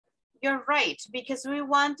each. You're right, because we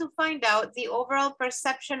want to find out the overall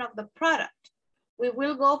perception of the product. We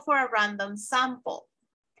will go for a random sample.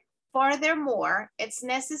 Furthermore, it's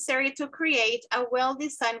necessary to create a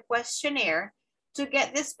well-designed questionnaire to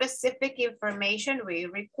get the specific information we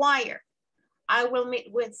require. I will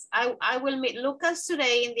meet Lucas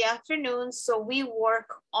today in the afternoon, so we work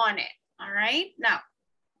on it. All right, now.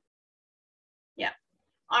 Yeah.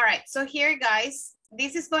 All right, so here, guys,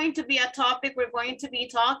 this is going to be a topic we're going to be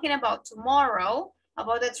talking about tomorrow,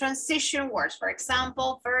 about the transition words. For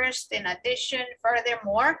example, first, in addition,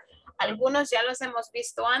 furthermore. Algunos ya los hemos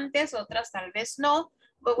visto antes, otras tal vez no,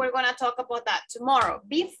 but we're going to talk about that tomorrow.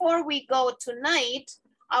 Before we go tonight,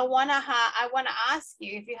 I want to ask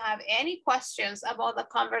you if you have any questions about the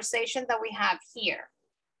conversation that we have here.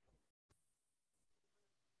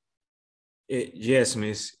 Yes,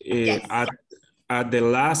 Miss. Yes. At the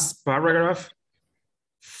last paragraph,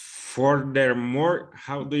 furthermore,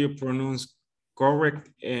 how do you pronounce correct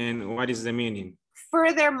and what is the meaning?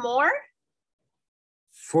 Furthermore?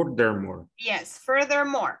 Furthermore. Yes,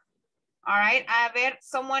 furthermore. All right, a ver,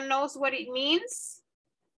 someone knows what it means?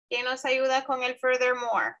 ¿Quién nos ayuda con el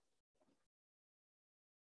furthermore?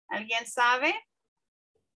 ¿Alguien sabe?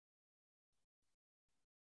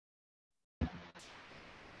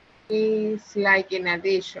 It's like in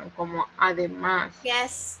addition, como además.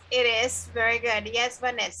 Yes, it is. Very good. Yes,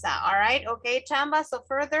 Vanessa. All right. Okay, Chamba. So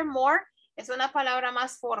furthermore es una palabra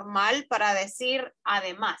más formal para decir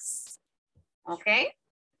además. Okay.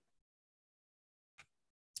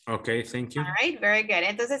 Okay, thank you. All right, very good.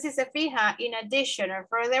 Entonces, si se fija, in addition or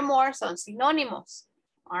furthermore son sinónimos.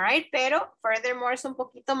 All right, pero furthermore es un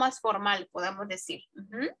poquito más formal, podemos decir.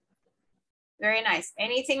 Very nice.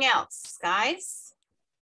 Anything else, guys?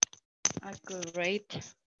 Accurate.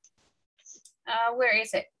 Where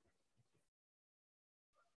is it?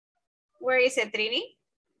 Where is it, Trini?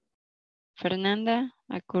 Fernanda,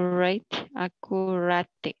 accurate.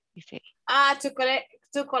 Dice.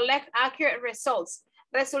 To collect accurate results.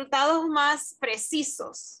 Resultados más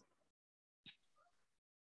precisos.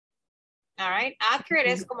 All right, accurate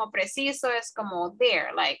es como preciso, es como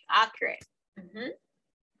there, like accurate.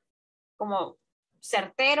 Como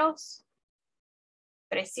certeros,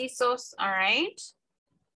 precisos, all right.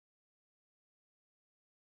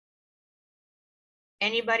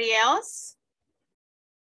 Anybody else?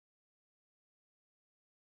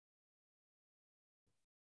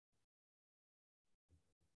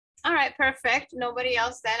 All right, perfect. Nobody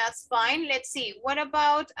else then, that's fine. Let's see. What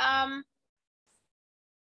about Carla,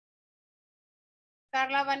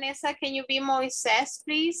 Vanessa, can you be Moises,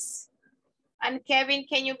 please? And Kevin,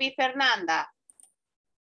 can you be Fernanda?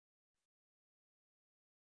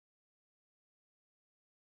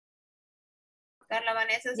 Carla,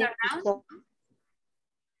 Vanessa is around?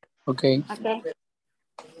 Okay. Okay.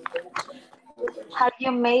 Have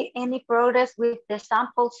you made any progress with the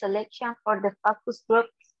sample selection for the focus group?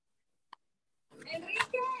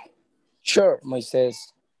 Sure, Moises.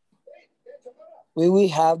 We will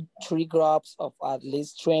have 3 groups of at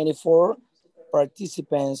least 24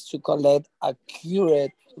 participants to collect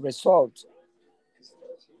accurate results.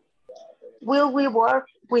 Will we work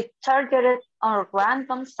with targeted or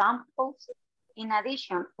random samples? In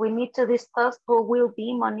addition, we need to discuss who will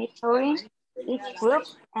be monitoring each group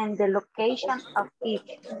and the location of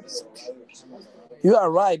each. You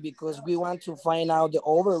are right, because we want to find out the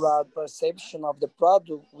overall perception of the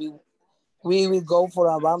product. We will go for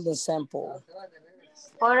a random sample.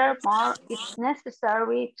 Furthermore, it's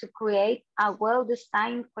necessary to create a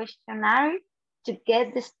well-designed questionnaire to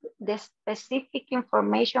get the specific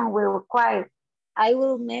information we require. I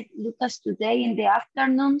will meet Lucas today in the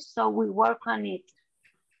afternoon, so we work on it.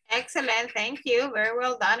 Excellent, thank you. Very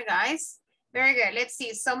well done, guys. Very good. Let's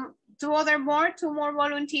see, two more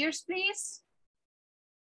volunteers, please.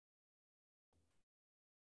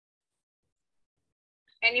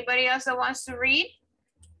 Anybody else that wants to read?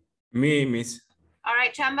 Me, Miss. All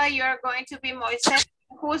right, Chamba, you're going to be Moises.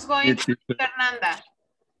 Who's going to be Fernanda?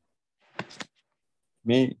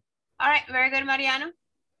 Me. All right, very good, Mariano.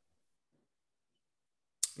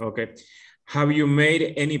 Okay. Have you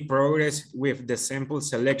made any progress with the sample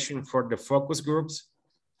selection for the focus groups?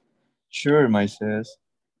 Sure, Moises.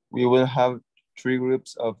 We will have 3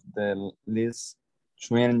 groups of the list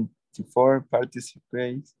 24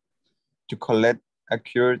 participants to collect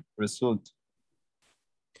accurate result.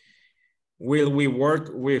 Will we work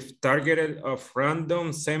with targeted of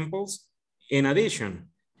random samples? In addition,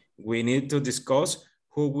 we need to discuss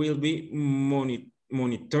who will be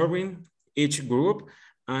monitoring each group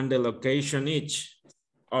and the location each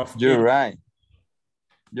of You're each. right.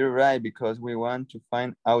 You're right, because we want to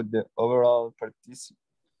find out the overall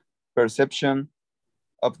perception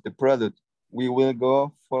of the product. We will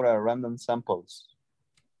go for a random samples.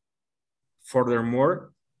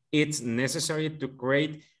 Furthermore, it's necessary to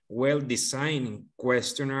create well-designed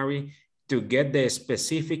questionnaire to get the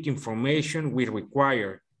specific information we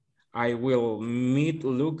require. I will meet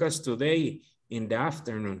Lucas today in the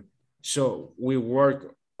afternoon, so we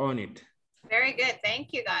work on it. Very good.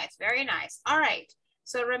 Thank you, guys. Very nice. All right.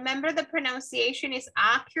 So remember, the pronunciation is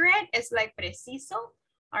accurate. It's like preciso.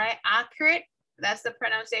 All right. Accurate. That's the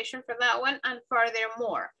pronunciation for that one. And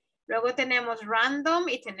furthermore. Luego tenemos random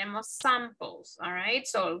y tenemos samples. All right.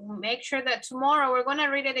 So make sure that tomorrow, we're going to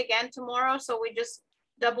read it again tomorrow. So we just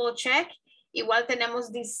double check. Igual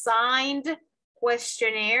tenemos designed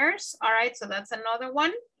questionnaires. All right. So that's another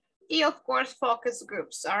one. Y of course, focus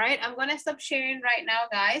groups. All right. I'm going to stop sharing right now,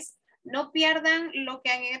 guys. No pierdan lo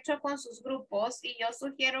que han hecho con sus grupos y yo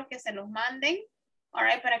sugiero que se los manden, all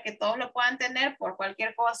right, para que todos lo puedan tener por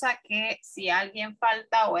cualquier cosa que si alguien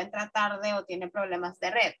falta o entra tarde o tiene problemas de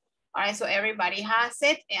red. All right, so everybody has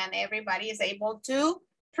it and everybody is able to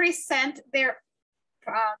present their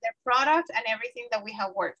product and everything that we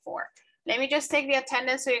have worked for. Let me just take the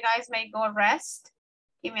attendance so you guys may go rest.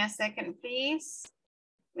 Give me a second, please.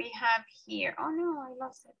 We have here, oh no, I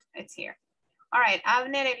lost it. It's here. All right,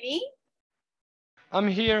 Abner Eli. I'm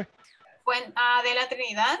here. De la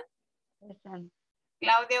Trinidad. Present.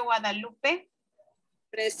 Claudia Guadalupe.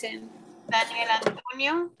 Present. Daniel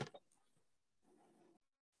Antonio.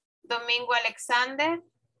 Domingo Alexander.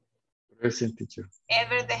 Present, teacher.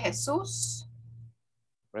 Ever de Jesús.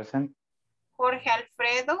 Present. Jorge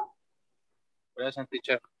Alfredo. Present,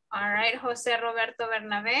 teacher. All right, José Roberto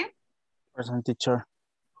Bernabé. Present, teacher.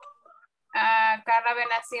 Carla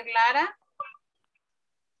Benazir Lara.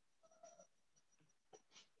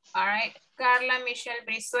 All right, Carla Michelle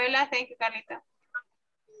Brizuela. Thank you, Carlita.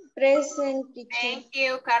 Present, teacher. Thank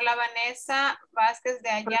you, Carla Vanessa Vázquez de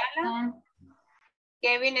Ayala.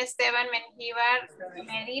 Kevin Esteban Mengíbar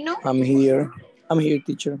Merino. I'm here. I'm here,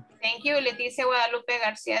 teacher. Thank you, Leticia Guadalupe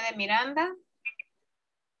García de Miranda.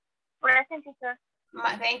 Present, teacher.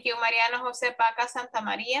 Thank you, Mariano José Paca Santa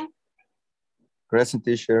María. Present,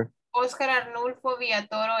 teacher. Oscar Arnulfo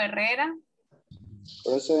Villatoro Herrera.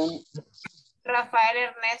 Present. Rafael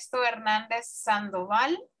Ernesto Hernández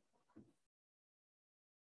Sandoval.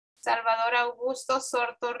 Salvador Augusto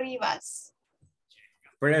Sorto Rivas.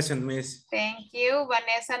 Present, Miss. Thank you.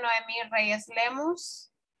 Vanessa Noemí Reyes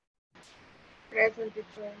Lemus. Present,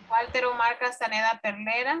 teacher. Walter Omar Castaneda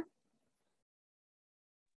Perlera.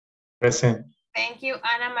 Present. Thank you.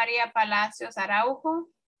 Ana María Palacios Araujo.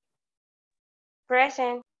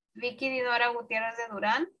 Present. Vicky Dinora Gutiérrez de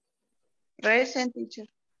Durán. Present, teacher.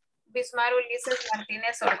 Bismar Ulises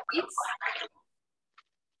Martínez Ortiz.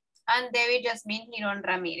 And Debbie Jasmine Girón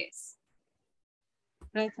Ramírez.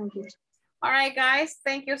 Present, teacher. All right, guys.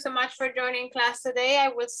 Thank you so much for joining class today. I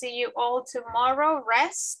will see you all tomorrow.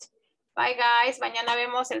 Rest. Bye, guys. Mañana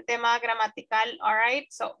vemos el tema gramatical. All right.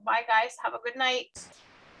 So, bye, guys. Have a good night.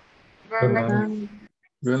 Good night.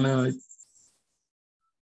 Good night.